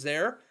while he was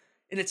there.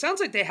 And it sounds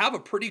like they have a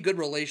pretty good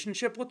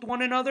relationship with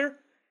one another.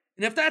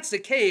 And if that's the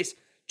case,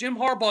 Jim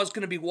Harbaugh is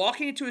going to be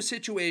walking into a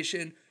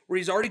situation where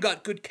he's already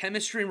got good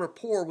chemistry and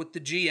rapport with the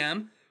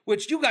GM,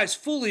 which you guys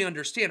fully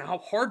understand how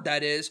hard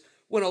that is,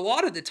 when a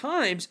lot of the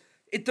times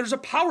there's a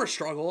power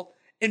struggle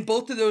and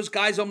both of those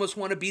guys almost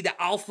want to be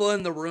the alpha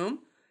in the room.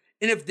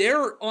 And if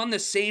they're on the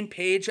same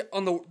page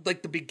on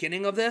the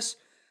beginning of this,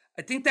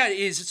 I think that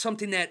is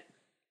something that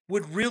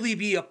would really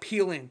be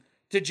appealing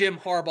to Jim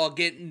Harbaugh,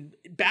 getting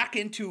back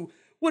into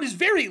what is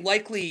very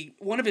likely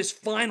one of his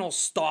final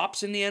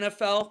stops in the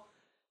NFL.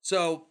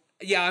 So,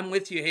 yeah, I'm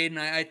with you, Hayden.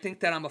 I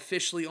think that I'm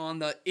officially on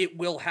the it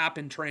will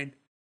happen train.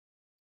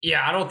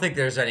 Yeah, I don't think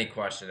there's any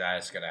question that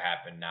it's going to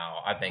happen now.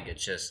 I think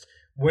it's just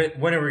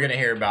when are we going to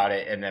hear about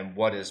it, and then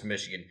what is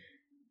Michigan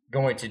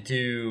going to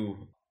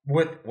do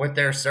with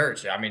their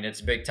search? I mean,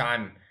 it's a big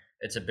time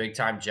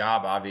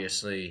job,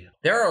 obviously.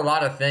 There are a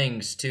lot of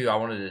things too I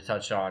wanted to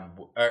touch on,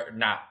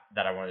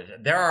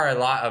 there are a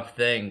lot of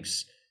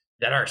things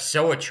that are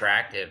so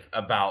attractive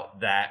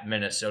about that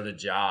Minnesota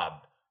job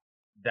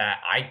that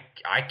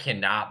I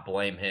cannot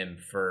blame him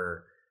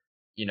for,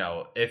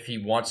 if he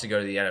wants to go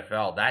to the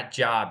NFL. That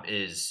job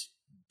is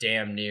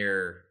damn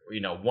near,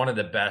 one of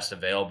the best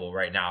available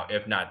right now,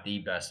 if not the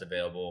best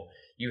available.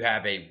 You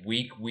have a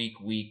weak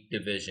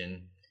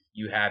division.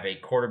 You have a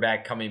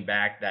quarterback coming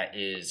back that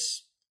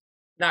is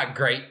not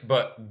great,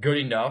 but good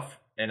enough.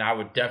 And I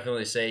would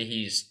definitely say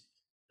he's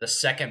the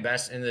second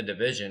best in the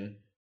division.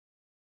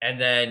 And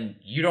then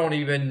you don't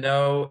even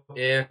know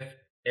if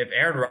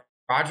Aaron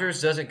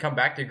Rodgers doesn't come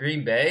back to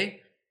Green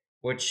Bay,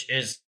 which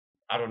is,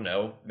 I don't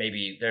know,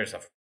 maybe there's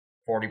a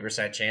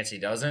 40% chance he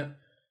doesn't,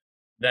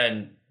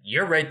 then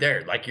you're right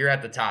there. Like, you're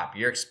at the top.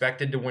 You're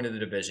expected to win in the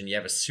division. You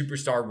have a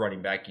superstar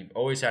running back. You've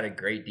always had a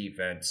great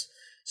defense.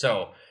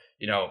 So,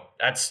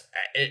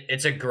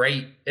 it's a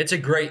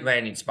great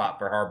landing spot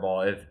for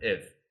Harbaugh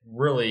if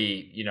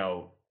really,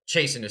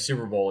 chasing the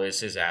Super Bowl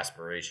is his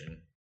aspiration.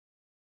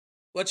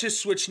 Let's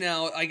just switch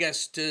now, I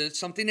guess, to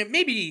something that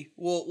maybe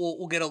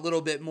we'll get a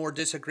little bit more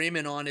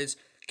disagreement on, is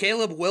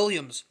Caleb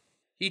Williams.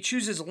 He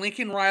chooses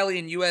Lincoln Riley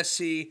and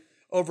USC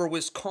over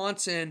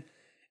Wisconsin.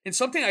 And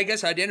something I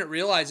guess I didn't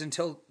realize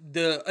until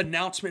the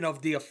announcement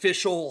of the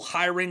official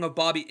hiring of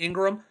Bobby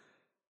Ingram,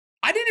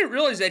 I didn't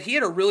realize that he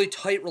had a really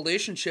tight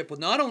relationship with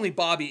not only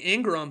Bobby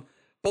Ingram,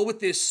 but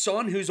with his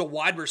son, who's a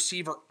wide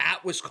receiver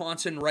at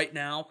Wisconsin right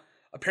now.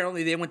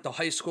 Apparently they went to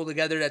high school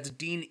together. That's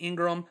Dean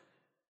Ingram.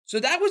 So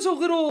that was a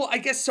little, I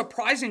guess,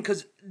 surprising,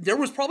 because there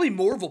was probably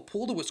more of a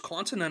pull to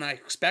Wisconsin than I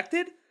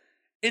expected.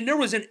 And there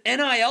was an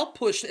NIL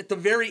push at the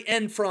very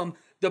end from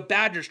the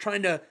Badgers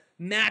trying to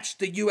match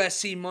the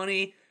USC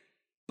money.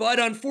 But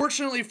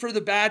unfortunately for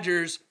the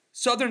Badgers,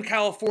 Southern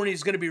California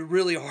is going to be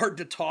really hard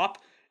to top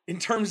in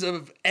terms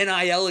of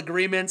NIL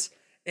agreements,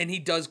 and he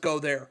does go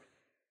there.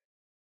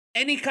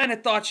 Any kind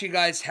of thoughts you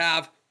guys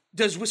have?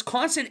 Does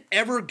Wisconsin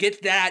ever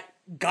get that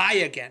guy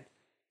again?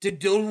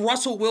 Did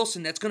Russell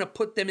Wilson that's going to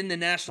put them in the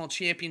national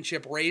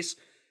championship race?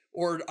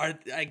 Or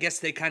I guess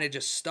they kind of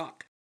just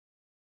stuck?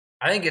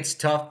 I think it's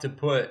tough to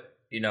put,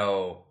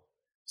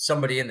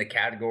 somebody in the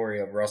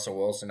category of Russell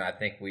Wilson. I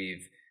think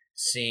we've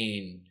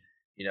seen,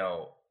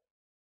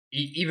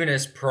 even in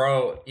his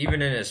professional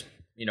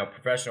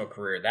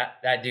career,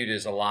 that dude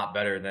is a lot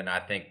better than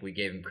I think we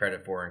gave him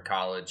credit for in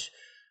college.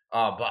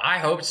 But I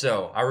hope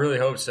so. I really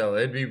hope so.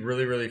 It'd be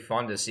really, really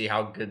fun to see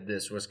how good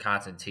this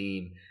Wisconsin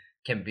team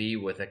can be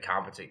with a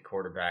competent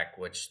quarterback,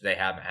 which they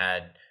haven't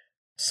had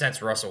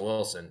since Russell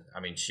Wilson. I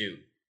mean, shoot.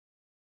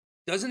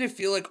 Doesn't it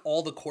feel like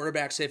all the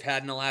quarterbacks they've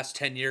had in the last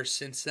 10 years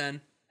since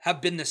then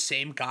have been the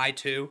same guy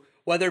too?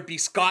 Whether it be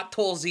Scott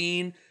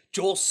Tolzien,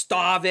 Joel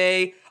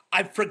Stave,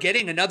 I'm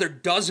forgetting another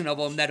dozen of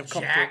them that have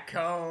come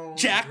through.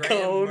 Jack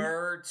Cohn.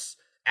 Mertz,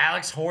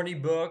 Alex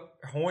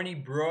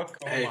Hornibrook.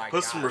 Hey,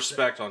 put some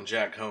respect on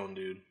Jack Cohn,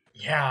 dude.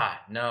 Yeah,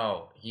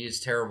 no, he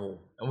is terrible.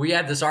 And we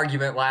had this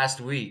argument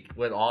last week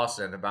with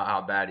Austin about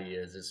how bad he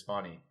is. It's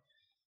funny.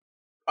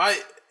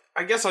 I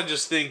guess I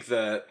just think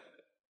that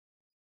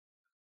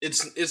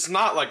it's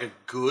not like a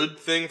good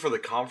thing for the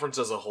conference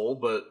as a whole,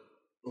 but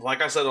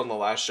like I said on the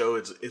last show,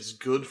 it's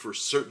good for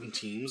certain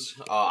teams.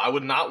 I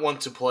would not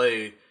want to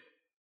play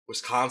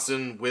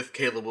Wisconsin with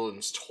Caleb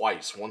Williams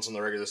twice, once in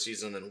the regular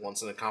season and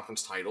once in the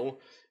conference title.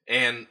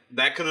 And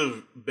that could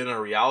have been a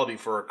reality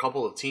for a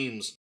couple of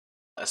teams,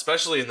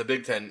 especially in the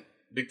Big Ten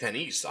Big Ten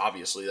East,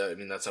 obviously. I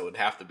mean, that's how it would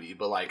have to be.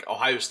 But like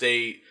Ohio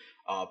State,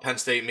 Penn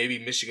State, maybe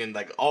Michigan,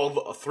 like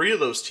three of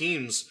those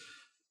teams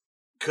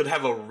could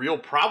have a real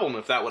problem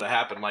if that would have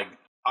happened. Like,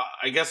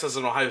 I guess as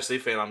an Ohio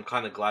State fan, I'm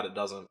kind of glad it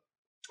doesn't,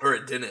 or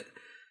it didn't.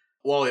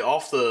 Wally,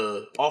 off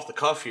the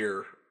cuff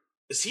here,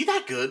 is he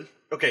that good?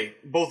 Okay,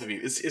 both of you,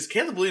 is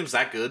Caleb Williams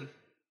that good?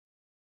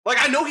 Like,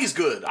 I know he's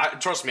good.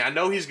 Trust me, I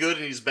know he's good,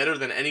 and he's better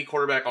than any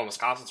quarterback on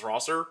Wisconsin's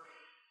roster.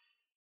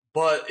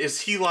 But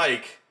is he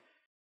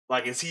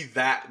is he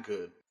that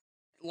good?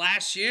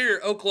 Last year,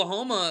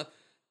 Oklahoma,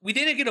 we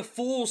didn't get a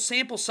full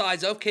sample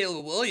size of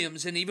Caleb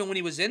Williams, and even when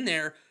he was in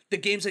there, the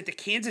games like the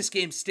Kansas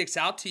game sticks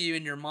out to you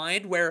in your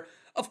mind, where,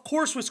 of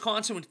course,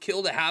 Wisconsin would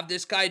kill to have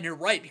this guy, and you're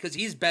right, because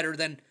he's better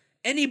than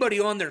anybody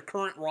on their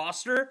current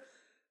roster.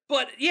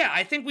 But, yeah,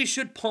 I think we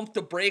should pump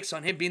the brakes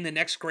on him being the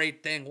next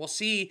great thing. We'll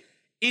see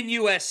in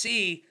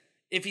USC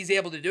if he's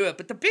able to do it.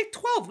 But the Big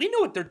 12, we know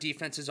what their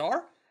defenses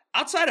are.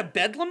 Outside of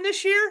Bedlam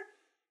this year,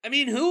 I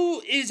mean,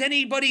 who is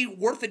anybody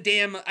worth a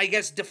damn, I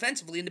guess,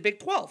 defensively in the Big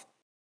 12?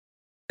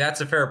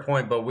 That's a fair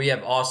point, but we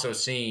have also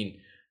seen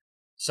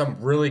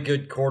some really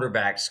good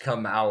quarterbacks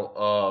come out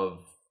of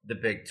the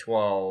Big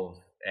 12,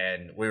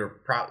 and we were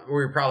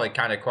probably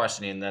kind of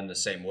questioning them the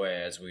same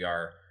way as we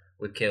are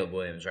with Caleb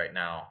Williams right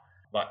now.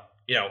 But,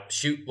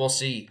 we'll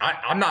see.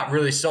 I'm not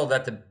really sold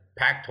that the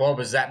Pac-12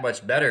 is that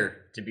much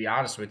better, to be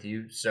honest with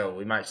you, so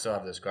we might still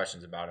have those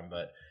questions about him,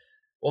 but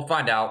we'll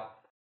find out.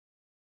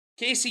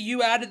 Casey,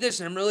 you added this,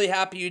 and I'm really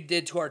happy you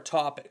did, to our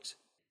topics.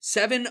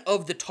 7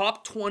 of the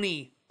top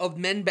 20 of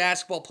men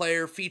basketball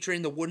player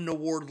featuring the Wooden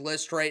Award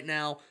list right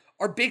now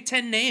are Big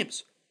Ten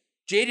names.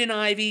 Jaden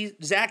Ivey,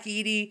 Zach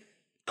Edey,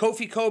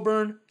 Kofi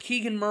Coburn,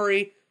 Keegan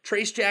Murray,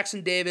 Trace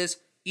Jackson Davis,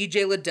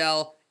 EJ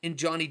Liddell, and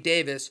Johnny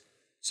Davis.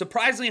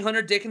 Surprisingly,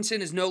 Hunter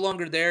Dickinson is no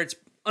longer there. It's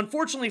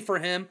unfortunately for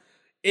him,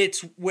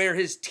 it's where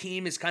his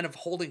team is kind of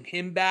holding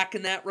him back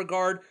in that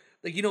regard.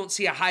 Like, you don't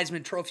see a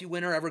Heisman Trophy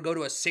winner ever go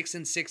to a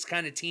 6-6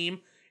 kind of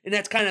team, and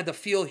that's kind of the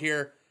feel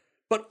here.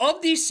 But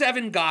of these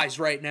 7 guys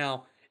right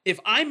now, if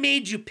I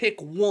made you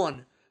pick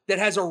one that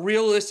has a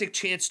realistic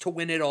chance to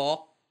win it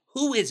all,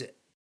 who is it?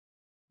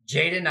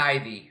 Jaden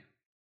Ivey.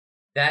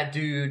 That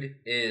dude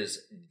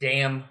is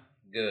damn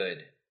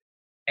good.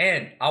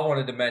 And I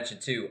wanted to mention,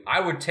 too, I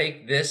would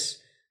take this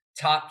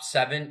top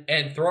 7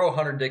 and throw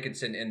Hunter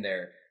Dickinson in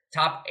there.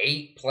 Top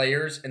 8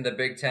 players in the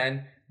Big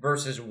Ten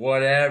versus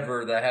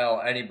whatever the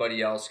hell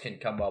anybody else can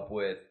come up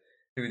with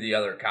through the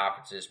other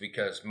conferences,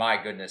 because,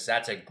 my goodness,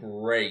 that's a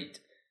great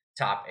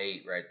top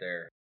 8 right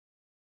there.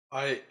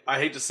 I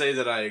hate to say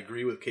that I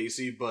agree with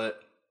Casey, but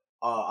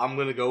I'm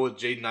going to go with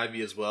Jaden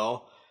Ivey as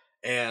well.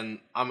 And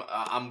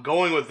I'm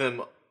going with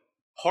him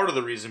part of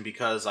the reason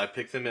because I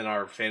picked him in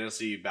our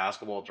fantasy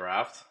basketball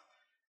draft,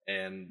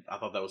 and I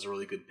thought that was a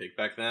really good pick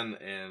back then,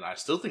 and I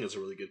still think it's a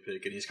really good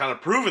pick, and he's kind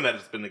of proven that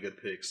it's been a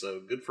good pick, so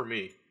good for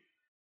me.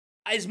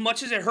 As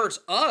much as it hurts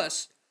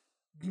us,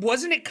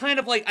 wasn't it kind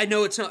of like, I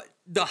know it's not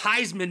the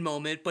Heisman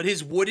moment, but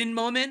his Wooden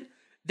moment,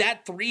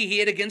 that 3 he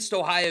hit against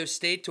Ohio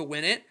State to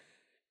win it,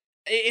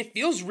 it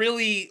feels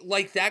really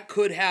like that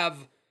could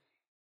have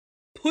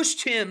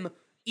pushed him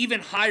even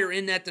higher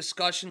in that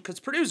discussion, because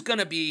Purdue's going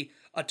to be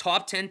a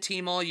top 10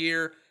 team all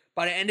year.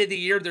 By the end of the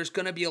year, there's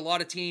going to be a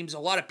lot of teams, a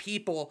lot of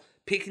people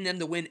picking them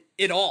to win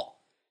it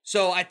all.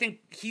 So I think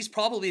he's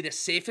probably the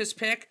safest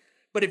pick.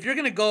 But if you're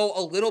going to go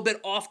a little bit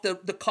off the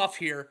cuff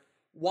here,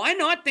 why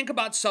not think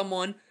about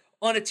someone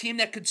on a team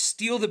that could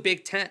steal the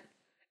Big Ten?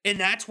 And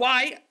that's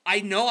why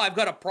I know I've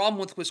got a problem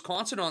with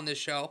Wisconsin on this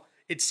show.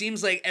 It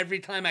seems like every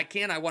time I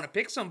can, I want to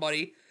pick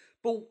somebody.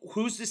 But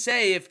who's to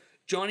say if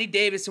Johnny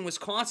Davis and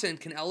Wisconsin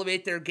can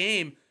elevate their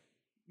game,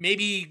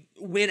 maybe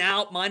win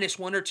out minus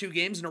 1 or 2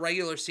 games in a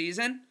regular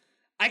season?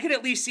 I could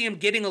at least see him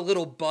getting a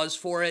little buzz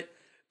for it.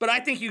 But I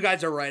think you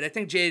guys are right. I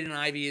think Jaden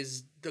Ivey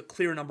is the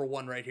clear number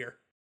 1 right here.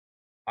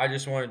 I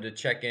just wanted to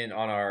check in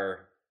on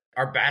our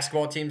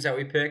basketball teams that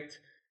we picked.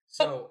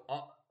 So,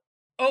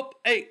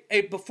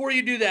 hey, before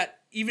you do that,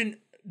 even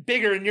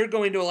bigger, and you're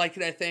going to like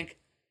it, I think.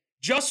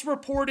 Just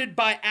reported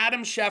by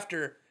Adam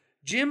Schefter,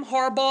 Jim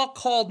Harbaugh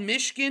called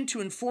Michigan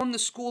to inform the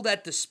school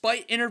that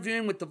despite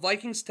interviewing with the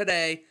Vikings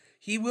today,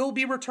 he will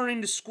be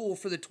returning to school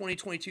for the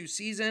 2022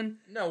 season.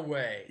 No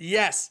way.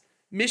 Yes.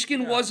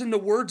 Michigan was, in the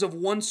words of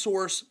one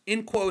source,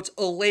 in quotes,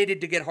 elated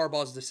to get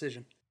Harbaugh's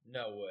decision.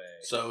 No way.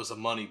 So it was a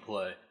money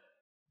play.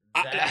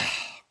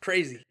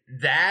 Crazy.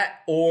 That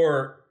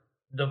or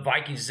the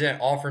Vikings didn't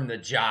offer him the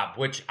job,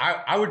 which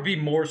I would be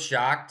more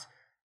shocked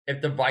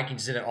if the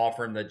Vikings didn't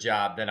offer him the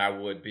job than I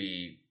would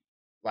be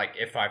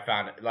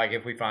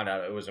if we found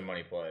out it was a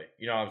money play.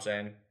 You know what I'm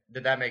saying?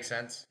 Did that make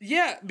sense?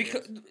 Yeah,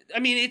 because, I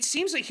mean, it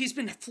seems like he's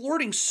been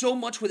flirting so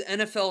much with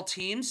NFL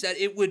teams that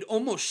it would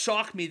almost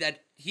shock me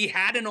that he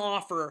had an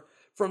offer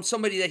from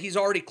somebody that he's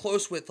already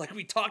close with, like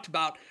we talked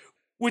about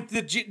with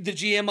the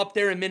GM up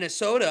there in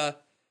Minnesota.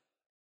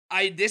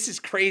 This is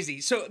crazy.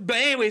 So, but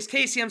anyways,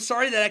 Casey, I'm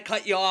sorry that I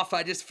cut you off.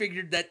 I just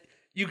figured that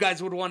you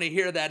guys would want to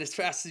hear that as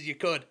fast as you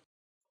could.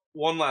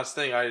 One last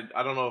thing.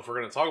 I don't know if we're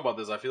going to talk about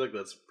this. I feel like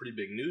that's pretty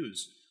big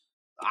news.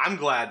 I'm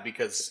glad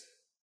because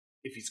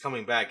if he's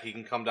coming back, he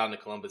can come down to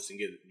Columbus and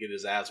get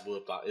his ass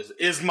whooped.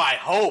 Is my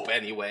hope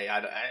anyway.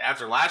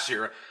 After last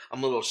year,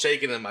 I'm a little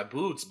shaken in my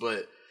boots,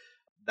 but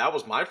that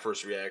was my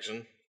first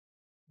reaction.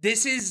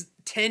 This is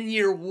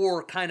 10-year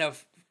war kind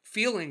of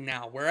feeling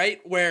now, right?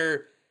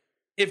 Where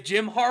if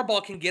Jim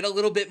Harbaugh can get a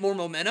little bit more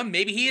momentum,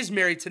 maybe he is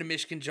married to the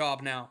Michigan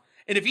job now.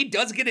 And if he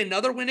does get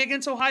another win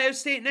against Ohio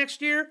State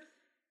next year,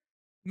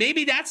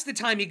 maybe that's the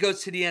time he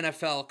goes to the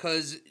NFL,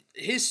 because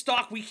his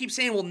stock, we keep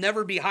saying, will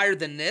never be higher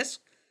than this.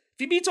 If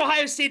he beats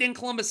Ohio State in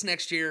Columbus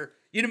next year,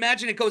 you'd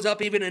imagine it goes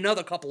up even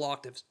another couple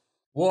octaves.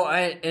 Well,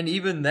 and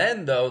even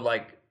then, though,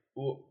 like,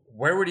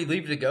 where would he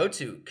leave to go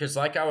to? Because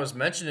like I was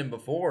mentioning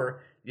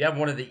before, you have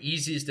one of the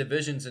easiest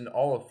divisions in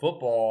all of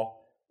football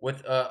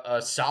with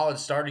a solid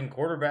starting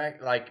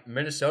quarterback. Like,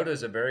 Minnesota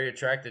is a very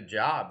attractive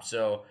job.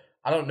 So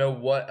I don't know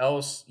what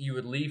else you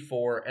would leave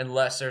for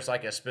unless there's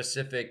like a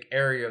specific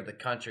area of the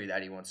country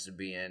that he wants to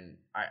be in.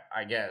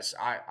 I guess.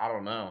 I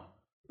don't know.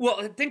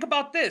 Well, think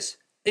about this.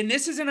 And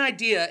this is an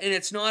idea, and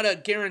it's not a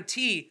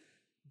guarantee.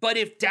 But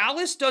if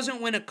Dallas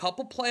doesn't win a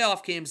couple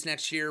playoff games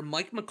next year,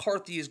 Mike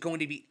McCarthy is going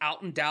to be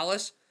out in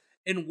Dallas.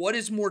 And what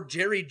is more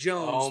Jerry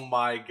Jones Oh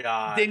my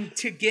God. than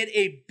to get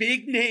a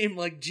big name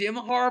like Jim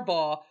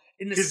Harbaugh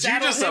in the Could you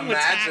just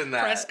imagine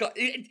that? Prescott?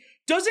 It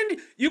doesn't,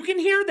 you can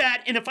hear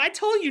that. And if I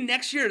tell you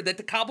next year that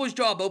the Cowboys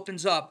job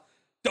opens up,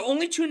 the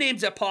only two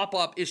names that pop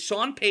up is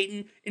Sean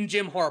Payton and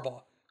Jim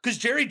Harbaugh. Because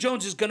Jerry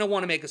Jones is going to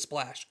want to make a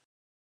splash.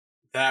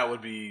 That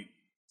would be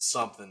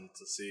something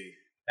to see.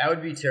 That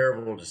would be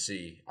terrible to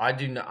see.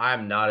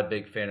 I'm not a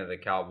big fan of the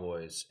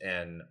Cowboys,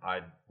 and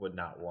I would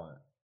not want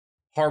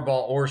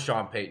Harbaugh or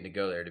Sean Payton to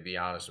go there, to be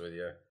honest with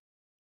you.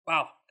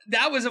 Wow.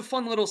 That was a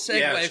fun little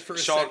segue for a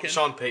second.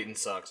 Sean Payton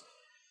sucks.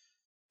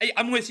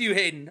 I'm with you,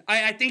 Hayden.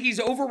 I think he's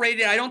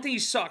overrated. I don't think he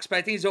sucks, but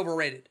I think he's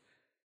overrated.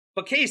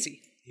 But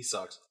Casey. He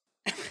sucks.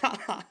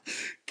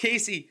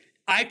 Casey,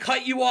 I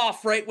cut you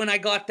off right when I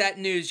got that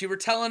news. You were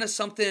telling us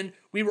something.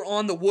 We were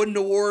on the Wooden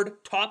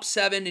Award, top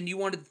 7, and you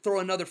wanted to throw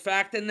another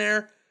fact in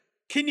there.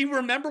 Can you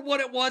remember what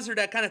it was, or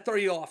did that kind of throw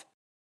you off?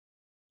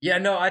 Yeah,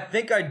 no, I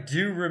think I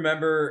do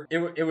remember.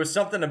 It was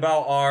something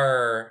about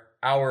our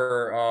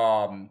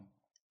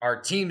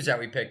teams that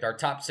we picked, our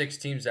top 6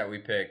 teams that we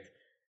picked,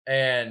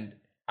 and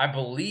I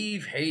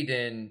believe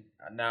Hayden.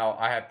 Now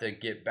I have to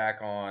get back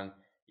on.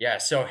 Yeah,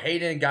 so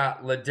Hayden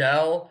got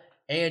Liddell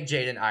and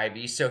Jaden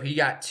Ivey, so he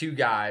got 2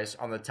 guys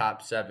on the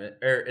top 7,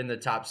 or in the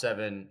top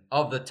 7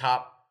 of the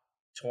top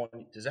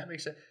 20. Does that make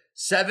sense?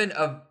 7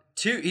 of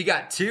 2. He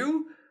got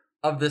 2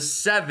 of the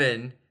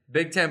 7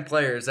 Big Ten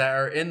players that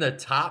are in the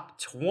top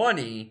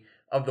 20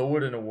 of the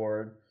Wooden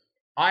Award.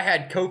 I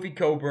had Kofi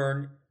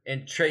Coburn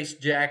and Trace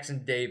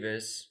Jackson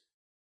Davis.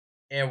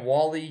 And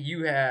Wally,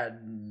 you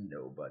had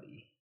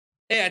nobody.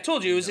 Hey, I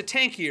told you, it was a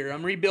tank year.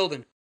 I'm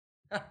rebuilding.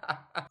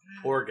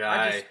 Poor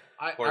guy.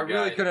 I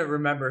really couldn't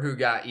remember who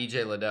got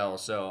EJ Liddell,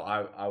 so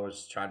I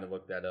was trying to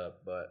look that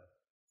up. But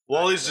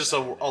Wally's just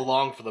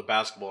along for the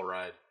basketball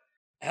ride.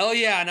 Hell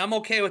yeah, and I'm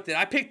okay with it.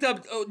 I picked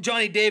up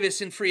Johnny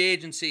Davis in free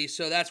agency,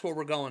 so that's where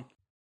we're going.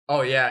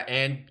 Oh, yeah,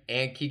 and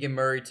Keegan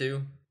Murray,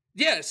 too?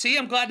 Yeah, see,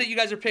 I'm glad that you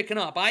guys are picking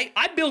up.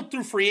 I build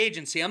through free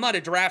agency. I'm not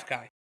a draft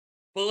guy.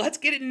 But let's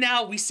get it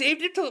now. We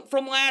saved it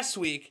from last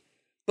week,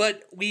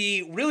 but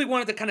we really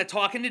wanted to kind of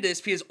talk into this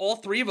because all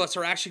 3 of us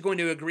are actually going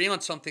to agree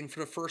on something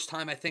for the first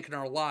time, I think, in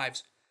our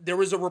lives. There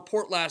was a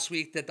report last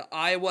week that the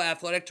Iowa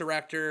athletic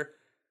director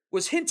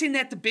was hinting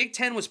that the Big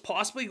Ten was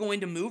possibly going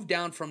to move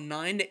down from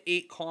 9 to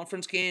 8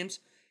 conference games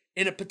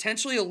and to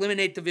potentially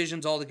eliminate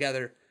divisions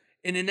altogether.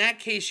 And in that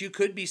case, you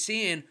could be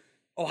seeing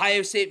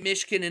Ohio State,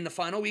 Michigan in the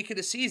final week of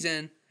the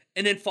season,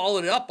 and then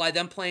followed it up by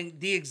them playing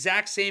the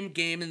exact same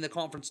game in the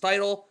conference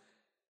title.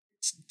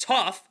 It's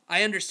tough.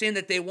 I understand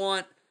that they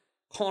want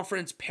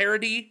conference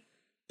parity,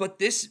 but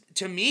this,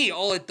 to me,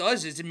 all it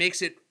does is it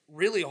makes it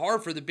really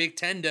hard for the Big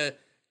Ten to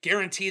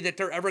guarantee that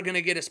they're ever going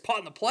to get a spot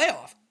in the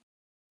playoff.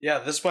 Yeah,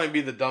 this might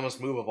be the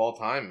dumbest move of all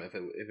time if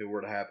it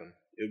were to happen.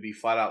 It would be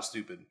flat out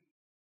stupid.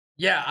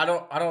 Yeah, I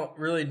don't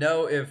really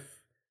know if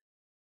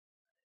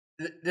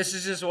this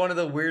is just one of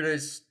the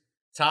weirdest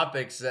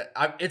topics that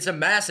it's a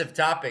massive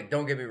topic,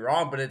 don't get me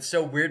wrong, but it's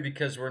so weird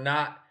because we're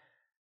not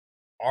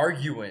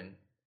arguing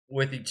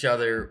with each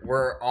other.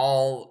 We're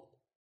all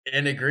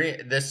in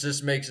agreement. This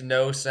just makes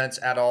no sense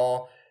at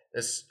all.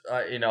 This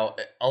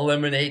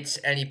eliminates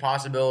any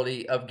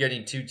possibility of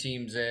getting 2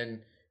 teams in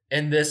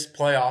this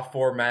playoff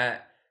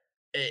format.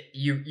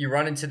 You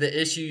run into the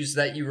issues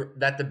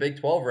that the Big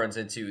 12 runs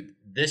into.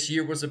 This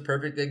year was a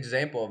perfect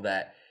example of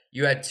that.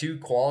 You had 2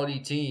 quality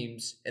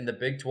teams in the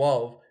Big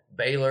 12,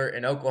 Baylor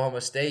and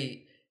Oklahoma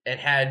State, and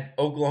had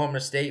Oklahoma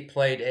State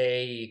played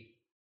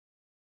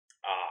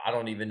I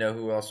don't even know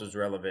who else was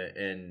relevant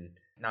in,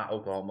 not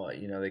Oklahoma,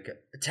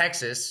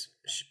 Texas.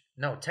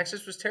 No,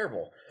 Texas was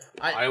terrible.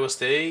 Iowa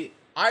State,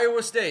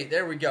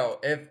 there we go.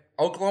 If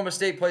Oklahoma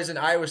State plays in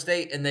Iowa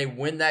State and they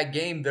win that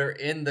game, they're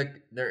in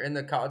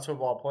the college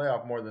football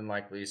playoff more than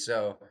likely.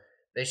 So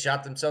they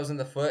shot themselves in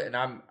the foot, and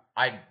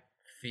I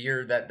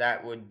fear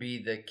that would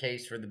be the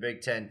case for the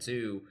Big Ten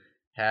too,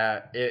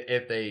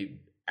 if they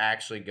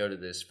actually go to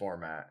this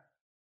format?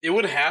 It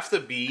would have to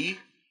be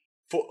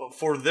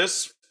for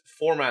this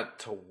format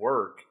to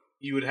work.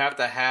 You would have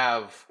to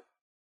have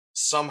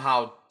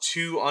somehow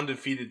 2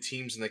 undefeated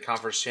teams in the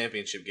conference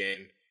championship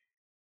game,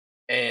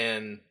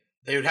 and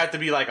they would have to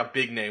be like a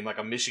big name, like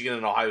a Michigan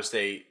and Ohio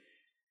State,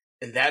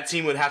 and that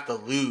team would have to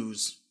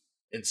lose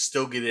and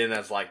still get in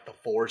as like the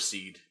 4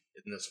 seed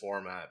in this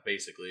format.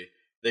 Basically,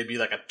 they'd be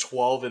like a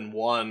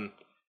 12-1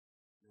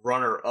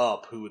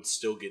 runner-up who would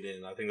still get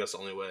in. I think that's the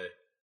only way.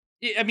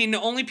 I mean,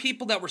 the only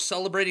people that were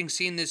celebrating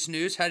seeing this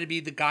news had to be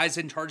the guys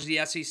in charge of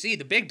the SEC,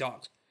 the big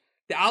dogs.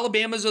 The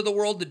Alabamas of the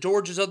world, the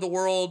Georgias of the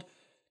world,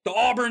 the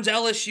Auburns,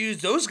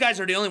 LSUs, those guys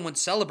are the only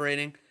ones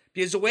celebrating,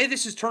 because the way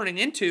this is turning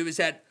into is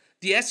that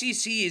the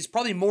SEC is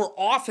probably more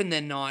often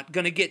than not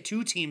going to get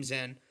 2 teams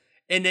in,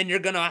 and then you're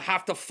going to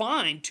have to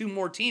find 2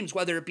 more teams,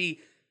 whether it be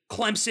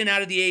Clemson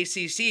out of the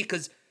ACC,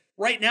 because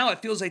right now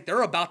it feels like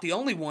they're about the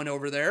only one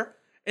over there,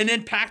 and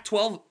then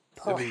Pac-12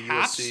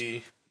 perhaps.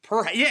 USC.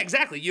 Yeah,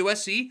 exactly.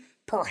 USC,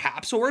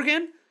 perhaps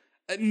Oregon,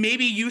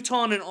 maybe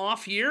Utah in an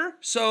off year.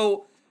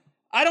 So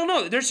I don't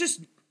know. This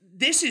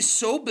is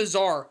so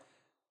bizarre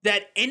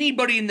that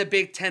anybody in the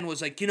Big Ten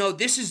was like,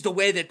 this is the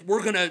way that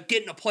we're going to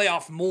get in a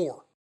playoff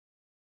more.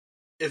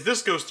 If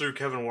this goes through,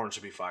 Kevin Warren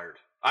should be fired.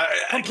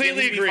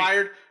 Completely agree. Be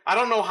fired? I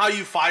don't know how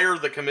you fire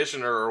the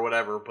commissioner or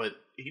whatever, but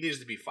he needs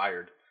to be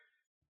fired.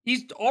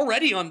 He's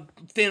already on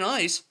thin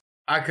ice.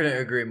 I couldn't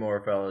agree more,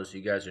 fellas.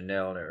 You guys are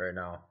nailing it right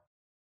now.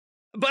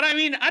 But I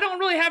mean, I don't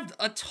really have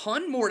a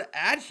ton more to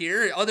add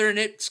here, other than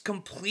it's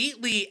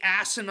completely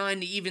asinine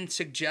to even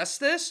suggest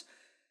this.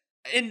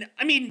 And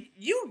I mean,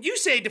 you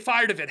say to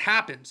fire it if it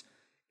happens.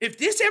 If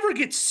this ever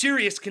gets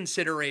serious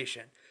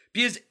consideration,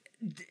 because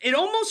it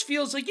almost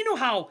feels like,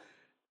 how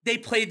they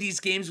play these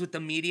games with the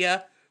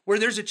media, where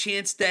there's a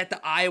chance that the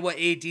Iowa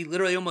AD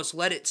literally almost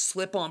let it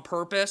slip on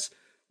purpose,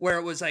 where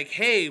it was like,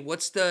 hey,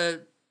 what's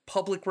the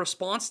public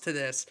response to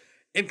this?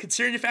 And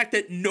considering the fact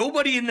that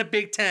nobody in the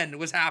Big Ten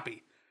was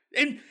happy.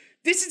 And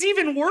this is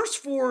even worse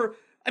for,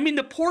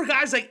 the poor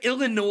guys like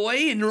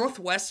Illinois and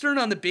Northwestern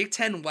on the Big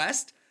Ten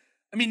West.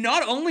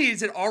 Not only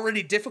is it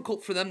already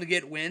difficult for them to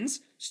get wins,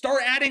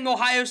 start adding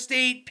Ohio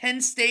State,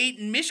 Penn State,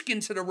 and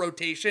Michigan to the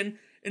rotation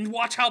and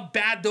watch how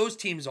bad those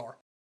teams are.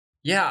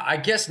 Yeah, I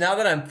guess now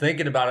that I'm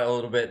thinking about it a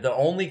little bit, the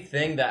only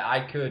thing that I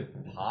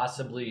could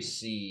possibly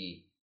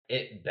see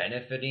it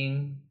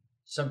benefiting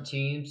some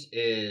teams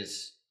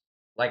is,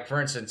 like,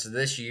 for instance,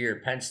 this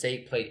year, Penn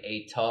State played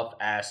a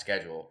tough-ass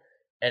schedule.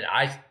 And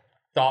I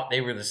thought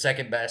they were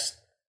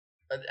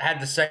had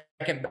the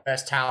second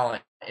best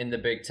talent in the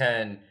Big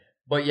Ten,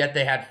 but yet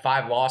they had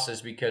 5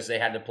 losses because they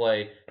had to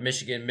play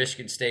Michigan,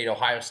 Michigan State,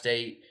 Ohio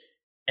State,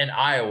 and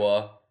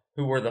Iowa,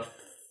 who were the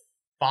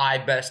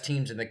 5 best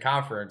teams in the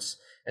conference.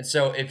 And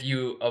so if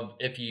you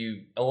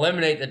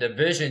eliminate the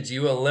divisions,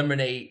 you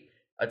eliminate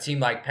a team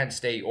like Penn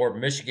State or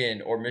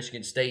Michigan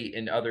State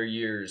in other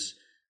years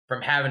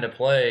from having to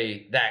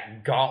play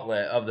that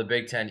gauntlet of the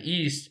Big Ten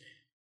East.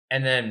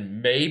 And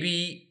then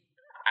maybe,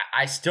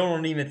 I still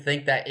don't even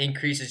think that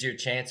increases your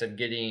chance of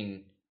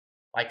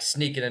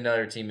sneaking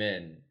another team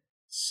in.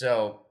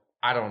 So,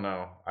 I don't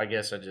know. I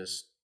guess I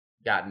just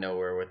got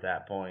nowhere with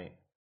that point.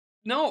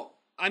 No,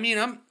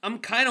 I'm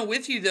kind of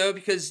with you, though,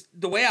 because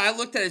the way I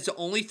looked at it is the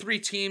only 3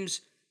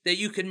 teams that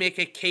you could make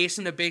a case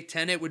in the Big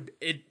Ten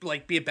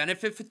it be a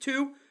benefit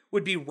to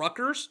would be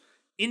Rutgers,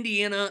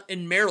 Indiana,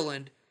 and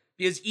Maryland.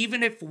 Because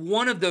even if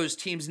one of those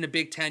teams in the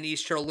Big Ten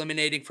East are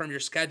eliminating from your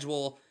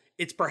schedule,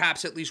 it's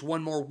perhaps at least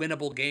one more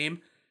winnable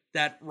game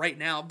that right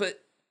now.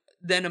 But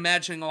then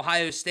imagining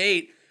Ohio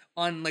State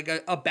on like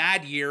a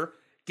bad year,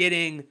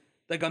 getting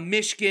like a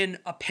Michigan,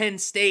 a Penn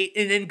State,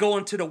 and then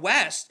going to the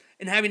West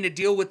and having to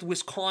deal with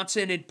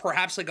Wisconsin and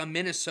perhaps like a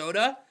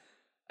Minnesota.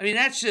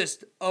 That's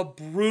just a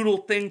brutal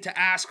thing to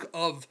ask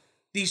of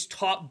these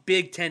top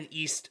Big Ten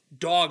East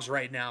dogs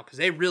right now, because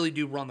they really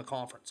do run the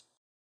conference.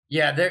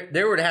 Yeah,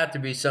 there would have to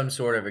be some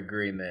sort of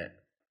agreement.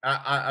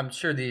 I'm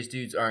sure these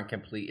dudes aren't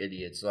complete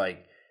idiots.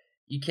 Like,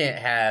 you can't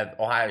have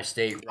Ohio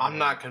State I'm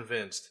not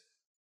convinced.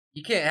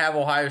 You can't have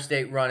Ohio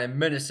State running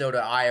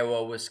Minnesota,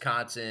 Iowa,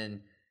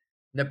 Wisconsin,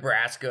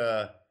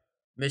 Nebraska,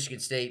 Michigan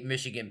State,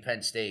 Michigan,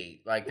 Penn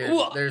State. Like,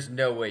 there's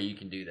no way you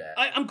can do that.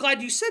 I'm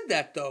glad you said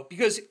that, though,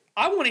 because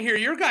I want to hear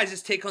your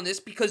guys' take on this,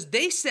 because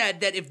they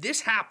said that if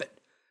this happened,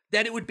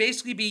 that it would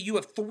basically be you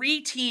have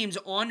 3 teams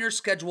on your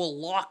schedule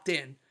locked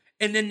in,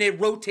 and then they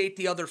rotate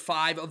the other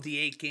 5 of the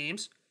 8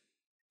 games.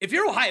 If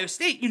you're Ohio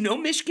State,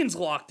 Michigan's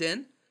locked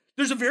in.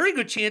 There's a very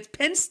good chance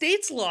Penn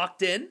State's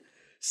locked in.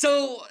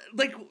 So,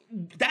 like,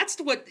 that's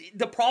what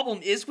the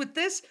problem is with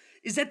this,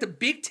 is that the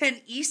Big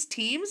Ten East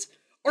teams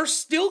are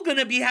still going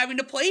to be having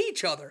to play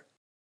each other.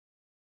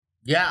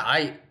 Yeah,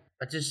 I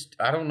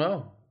don't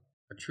know.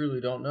 I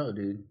truly don't know,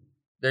 dude.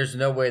 There's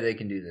no way they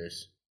can do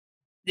this.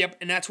 Yep,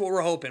 and that's what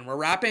we're hoping.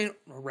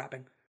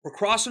 We're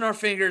crossing our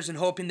fingers and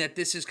hoping that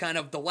this is kind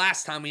of the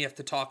last time we have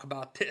to talk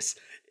about this.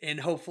 And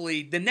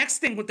hopefully the next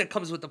thing that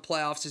comes with the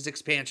playoffs is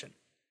expansion.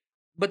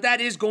 But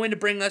that is going to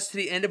bring us to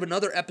the end of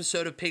another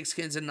episode of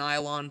Pigskins and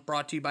Nylon,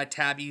 brought to you by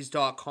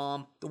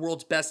TabEase.com, the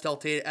world's best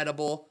LTA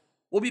edible.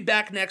 We'll be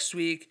back next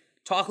week,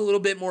 talk a little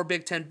bit more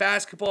Big Ten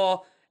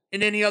basketball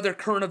and any other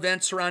current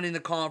events surrounding the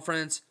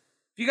conference.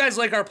 If you guys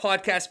like our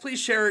podcast, please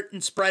share it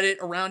and spread it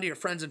around to your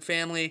friends and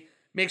family.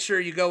 Make sure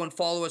you go and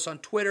follow us on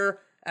Twitter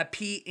at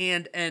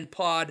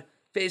P&N-Pod,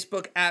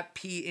 Facebook at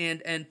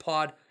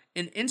P&N-Pod,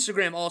 and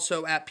Instagram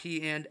also at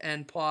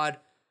P&N-Pod.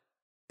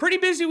 Pretty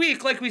busy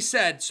week, like we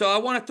said, so I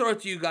want to throw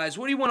it to you guys.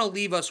 What do you want to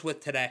leave us with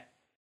today?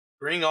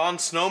 Bring on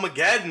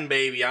Snowmageddon,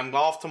 baby. I'm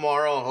off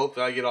tomorrow and hope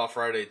that I get off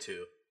Friday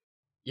too.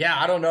 Yeah,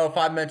 I don't know if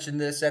I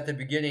mentioned this at the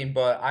beginning,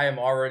 but I am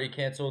already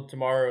canceled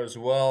tomorrow as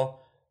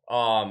well.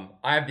 I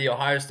have the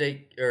Ohio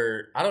State,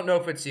 or I don't know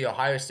if it's the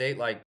Ohio State,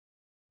 like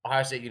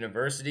Ohio State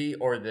University,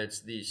 or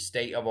that's the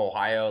state of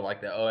Ohio,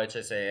 like the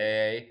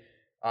OHSAA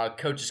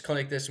coaches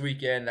clinic this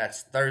weekend.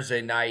 That's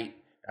Thursday night.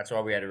 That's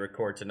why we had to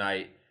record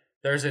tonight.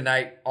 Thursday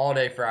night, all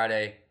day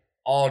Friday,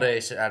 all day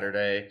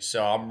Saturday.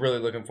 So I'm really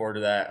looking forward to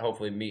that.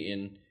 Hopefully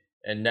meeting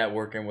and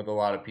networking with a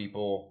lot of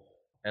people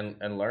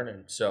and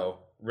learning. So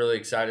really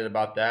excited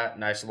about that.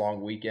 Nice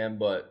long weekend,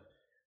 but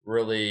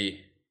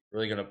really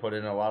going to put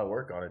in a lot of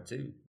work on it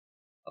too.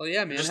 Oh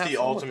yeah, man. Just the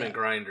ultimate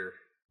grinder.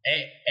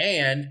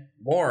 And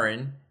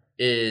Lauren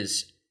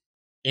is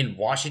in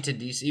Washington,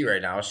 D.C.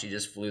 right now. She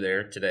just flew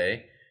there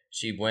today.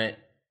 She went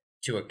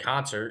to a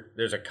concert.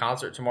 There's a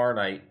concert tomorrow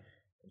night.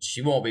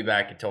 She won't be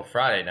back until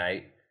Friday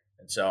night.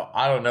 And so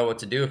I don't know what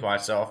to do with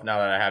myself now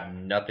that I have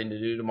nothing to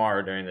do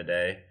tomorrow during the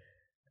day.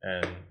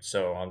 And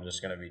so I'm just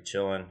going to be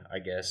chilling, I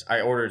guess. I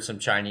ordered some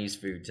Chinese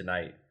food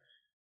tonight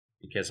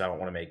because I don't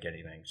want to make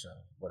anything. So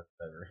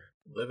whatever.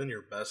 Living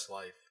your best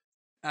life.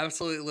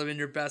 Absolutely living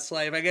your best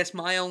life. I guess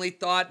my only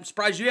thought, I'm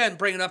surprised you hadn't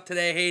bring it up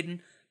today,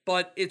 Hayden,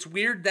 but it's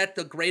weird that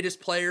the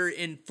greatest player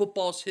in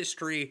football's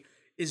history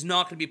is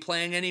not going to be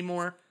playing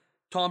anymore.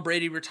 Tom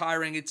Brady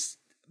retiring. It's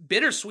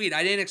bittersweet.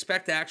 I didn't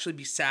expect to actually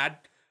be sad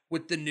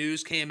with the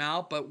news came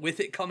out, but with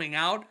it coming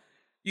out,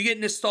 you get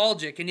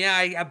nostalgic. And yeah,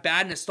 I have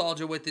bad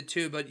nostalgia with it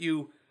too, but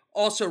you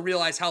also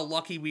realize how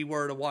lucky we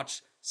were to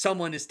watch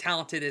someone as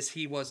talented as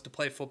he was to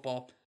play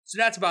football. So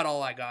that's about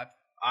all I got.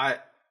 I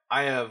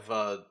have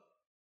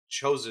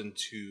chosen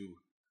to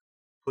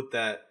put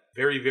that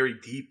very, very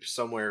deep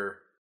somewhere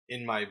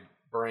in my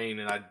brain,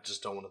 and I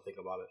just don't want to think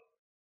about it.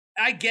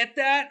 I get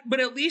that, but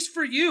at least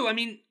for you, I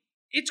mean,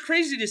 it's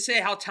crazy to say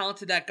how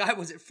talented that guy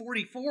was at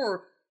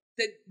 44,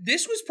 that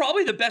this was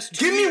probably the best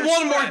 2 Give me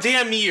one more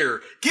damn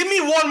year. Give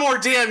me one more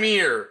damn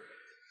year.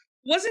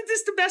 Wasn't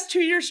this the best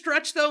 2-year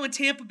stretch, though, in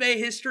Tampa Bay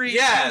history?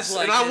 Yes,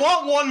 like and I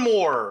want one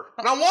more.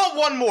 And I want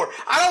one more.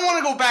 I don't want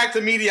to go back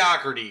to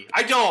mediocrity.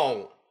 I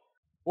don't.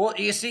 Well,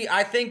 you see,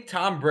 I think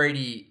Tom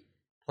Brady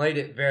played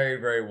it very,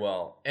 very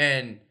well.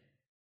 And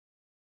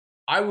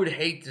I would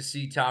hate to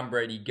see Tom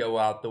Brady go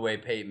out the way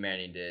Peyton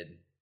Manning did.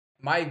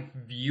 My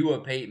view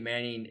of Peyton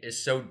Manning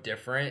is so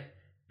different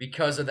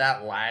because of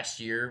that last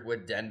year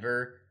with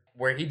Denver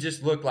where he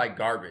just looked like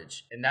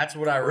garbage. And that's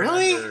what I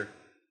remember. Really?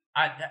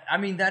 I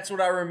mean, that's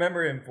what I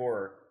remember him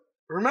for.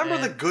 Remember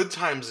the good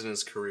times in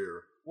his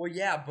career. Well,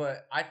 yeah,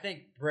 but I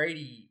think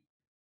Brady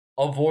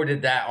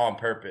avoided that on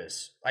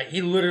purpose. Like,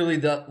 he literally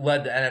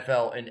led the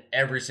NFL in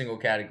every single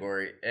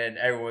category. And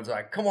everyone's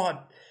like, come on,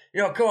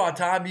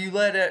 Tom, you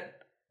led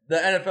the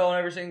NFL in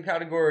every single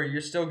category.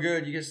 You're still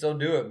good. You can still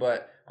do it.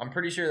 But I'm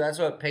pretty sure that's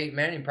what Peyton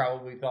Manning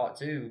probably thought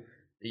too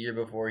the year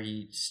before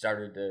he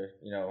started to,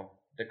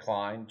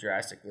 decline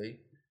drastically.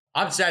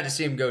 I'm sad to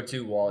see him go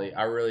too, Wally.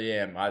 I really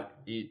am.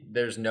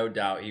 There's no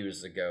doubt he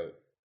was the GOAT.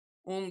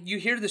 Well, you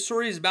hear the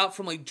stories about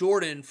from like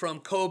Jordan, from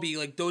Kobe,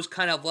 like those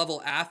kind of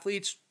level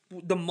athletes,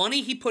 the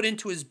money he put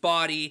into his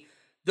body,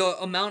 the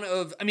amount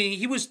of, I mean,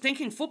 he was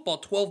thinking football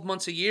 12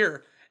 months a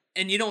year,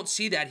 and you don't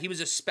see that. He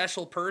was a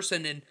special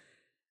person, and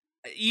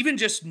even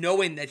just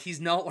knowing that he's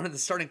not one of the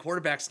starting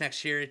quarterbacks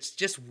next year, it's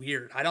just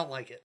weird. I don't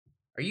like it.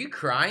 Are you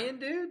crying,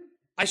 dude?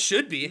 I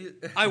should be.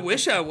 I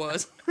wish I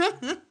was.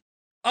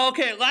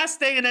 Okay, last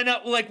thing, and then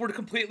we're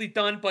completely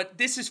done, but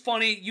this is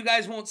funny. You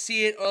guys won't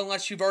see it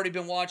unless you've already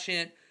been watching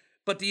it,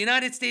 but the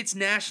United States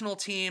national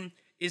team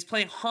is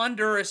playing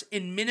Honduras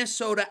in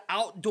Minnesota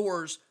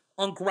outdoors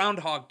on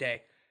Groundhog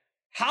Day.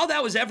 How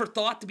that was ever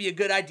thought to be a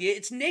good idea.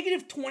 It's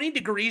negative 20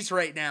 degrees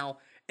right now,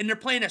 and they're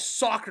playing a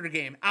soccer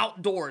game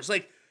outdoors.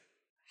 Like,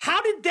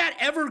 how did that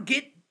ever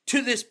get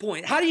to this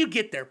point? How do you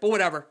get there? But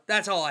whatever.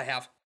 That's all I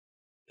have.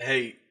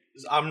 Hey,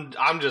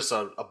 I'm just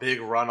a big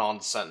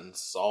run-on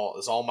sentence. Is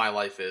all my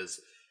life is.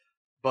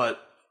 But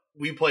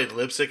we played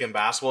lipstick and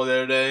basketball the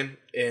other day,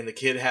 and the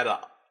kid had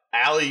a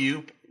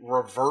alley-oop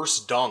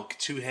reverse dunk,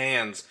 2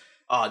 hands,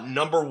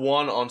 number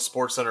 1 on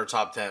SportsCenter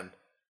top 10.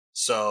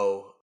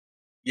 So,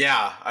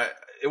 yeah,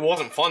 it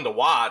wasn't fun to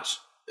watch.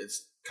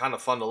 It's kind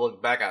of fun to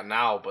look back at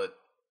now, but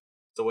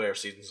the way our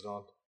season's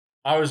gone.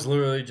 I was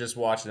literally just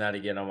watching that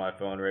again on my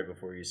phone right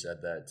before you said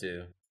that,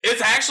 too.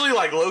 It's actually,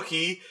 like,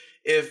 low-key,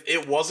 if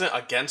it wasn't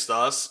against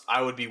us,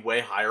 I would be way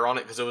higher on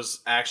it because it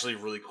was actually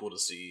really cool to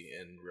see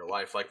in real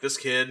life. Like, this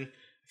kid, I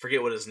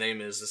forget what his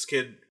name is. This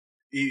kid,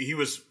 he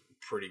was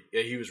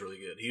he was really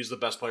good. He was the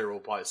best player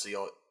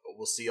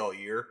we'll see all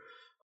year.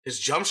 His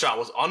jump shot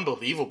was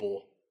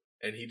unbelievable,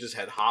 and he just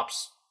had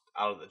hops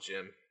out of the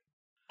gym.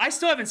 I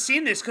still haven't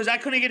seen this because I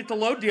couldn't get it to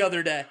load the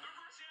other day.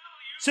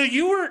 So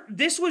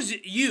this was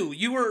you.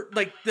 You were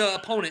like the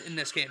opponent in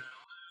this game.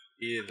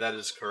 Yeah, that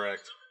is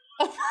correct.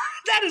 Oh,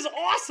 that is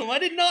awesome. I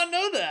did not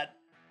know that.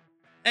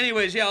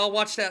 Anyways, yeah, I'll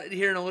watch that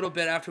here in a little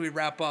bit after we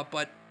wrap up,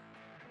 but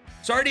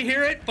sorry to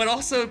hear it, but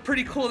also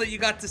pretty cool that you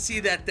got to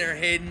see that there,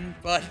 Hayden.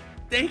 But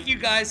thank you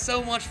guys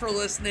so much for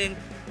listening.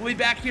 We'll be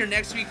back here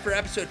next week for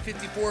episode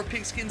 54 of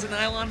Pigskins and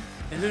Nylon,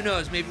 and who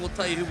knows, maybe we'll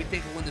tell you who we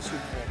think will win the Super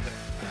Bowl.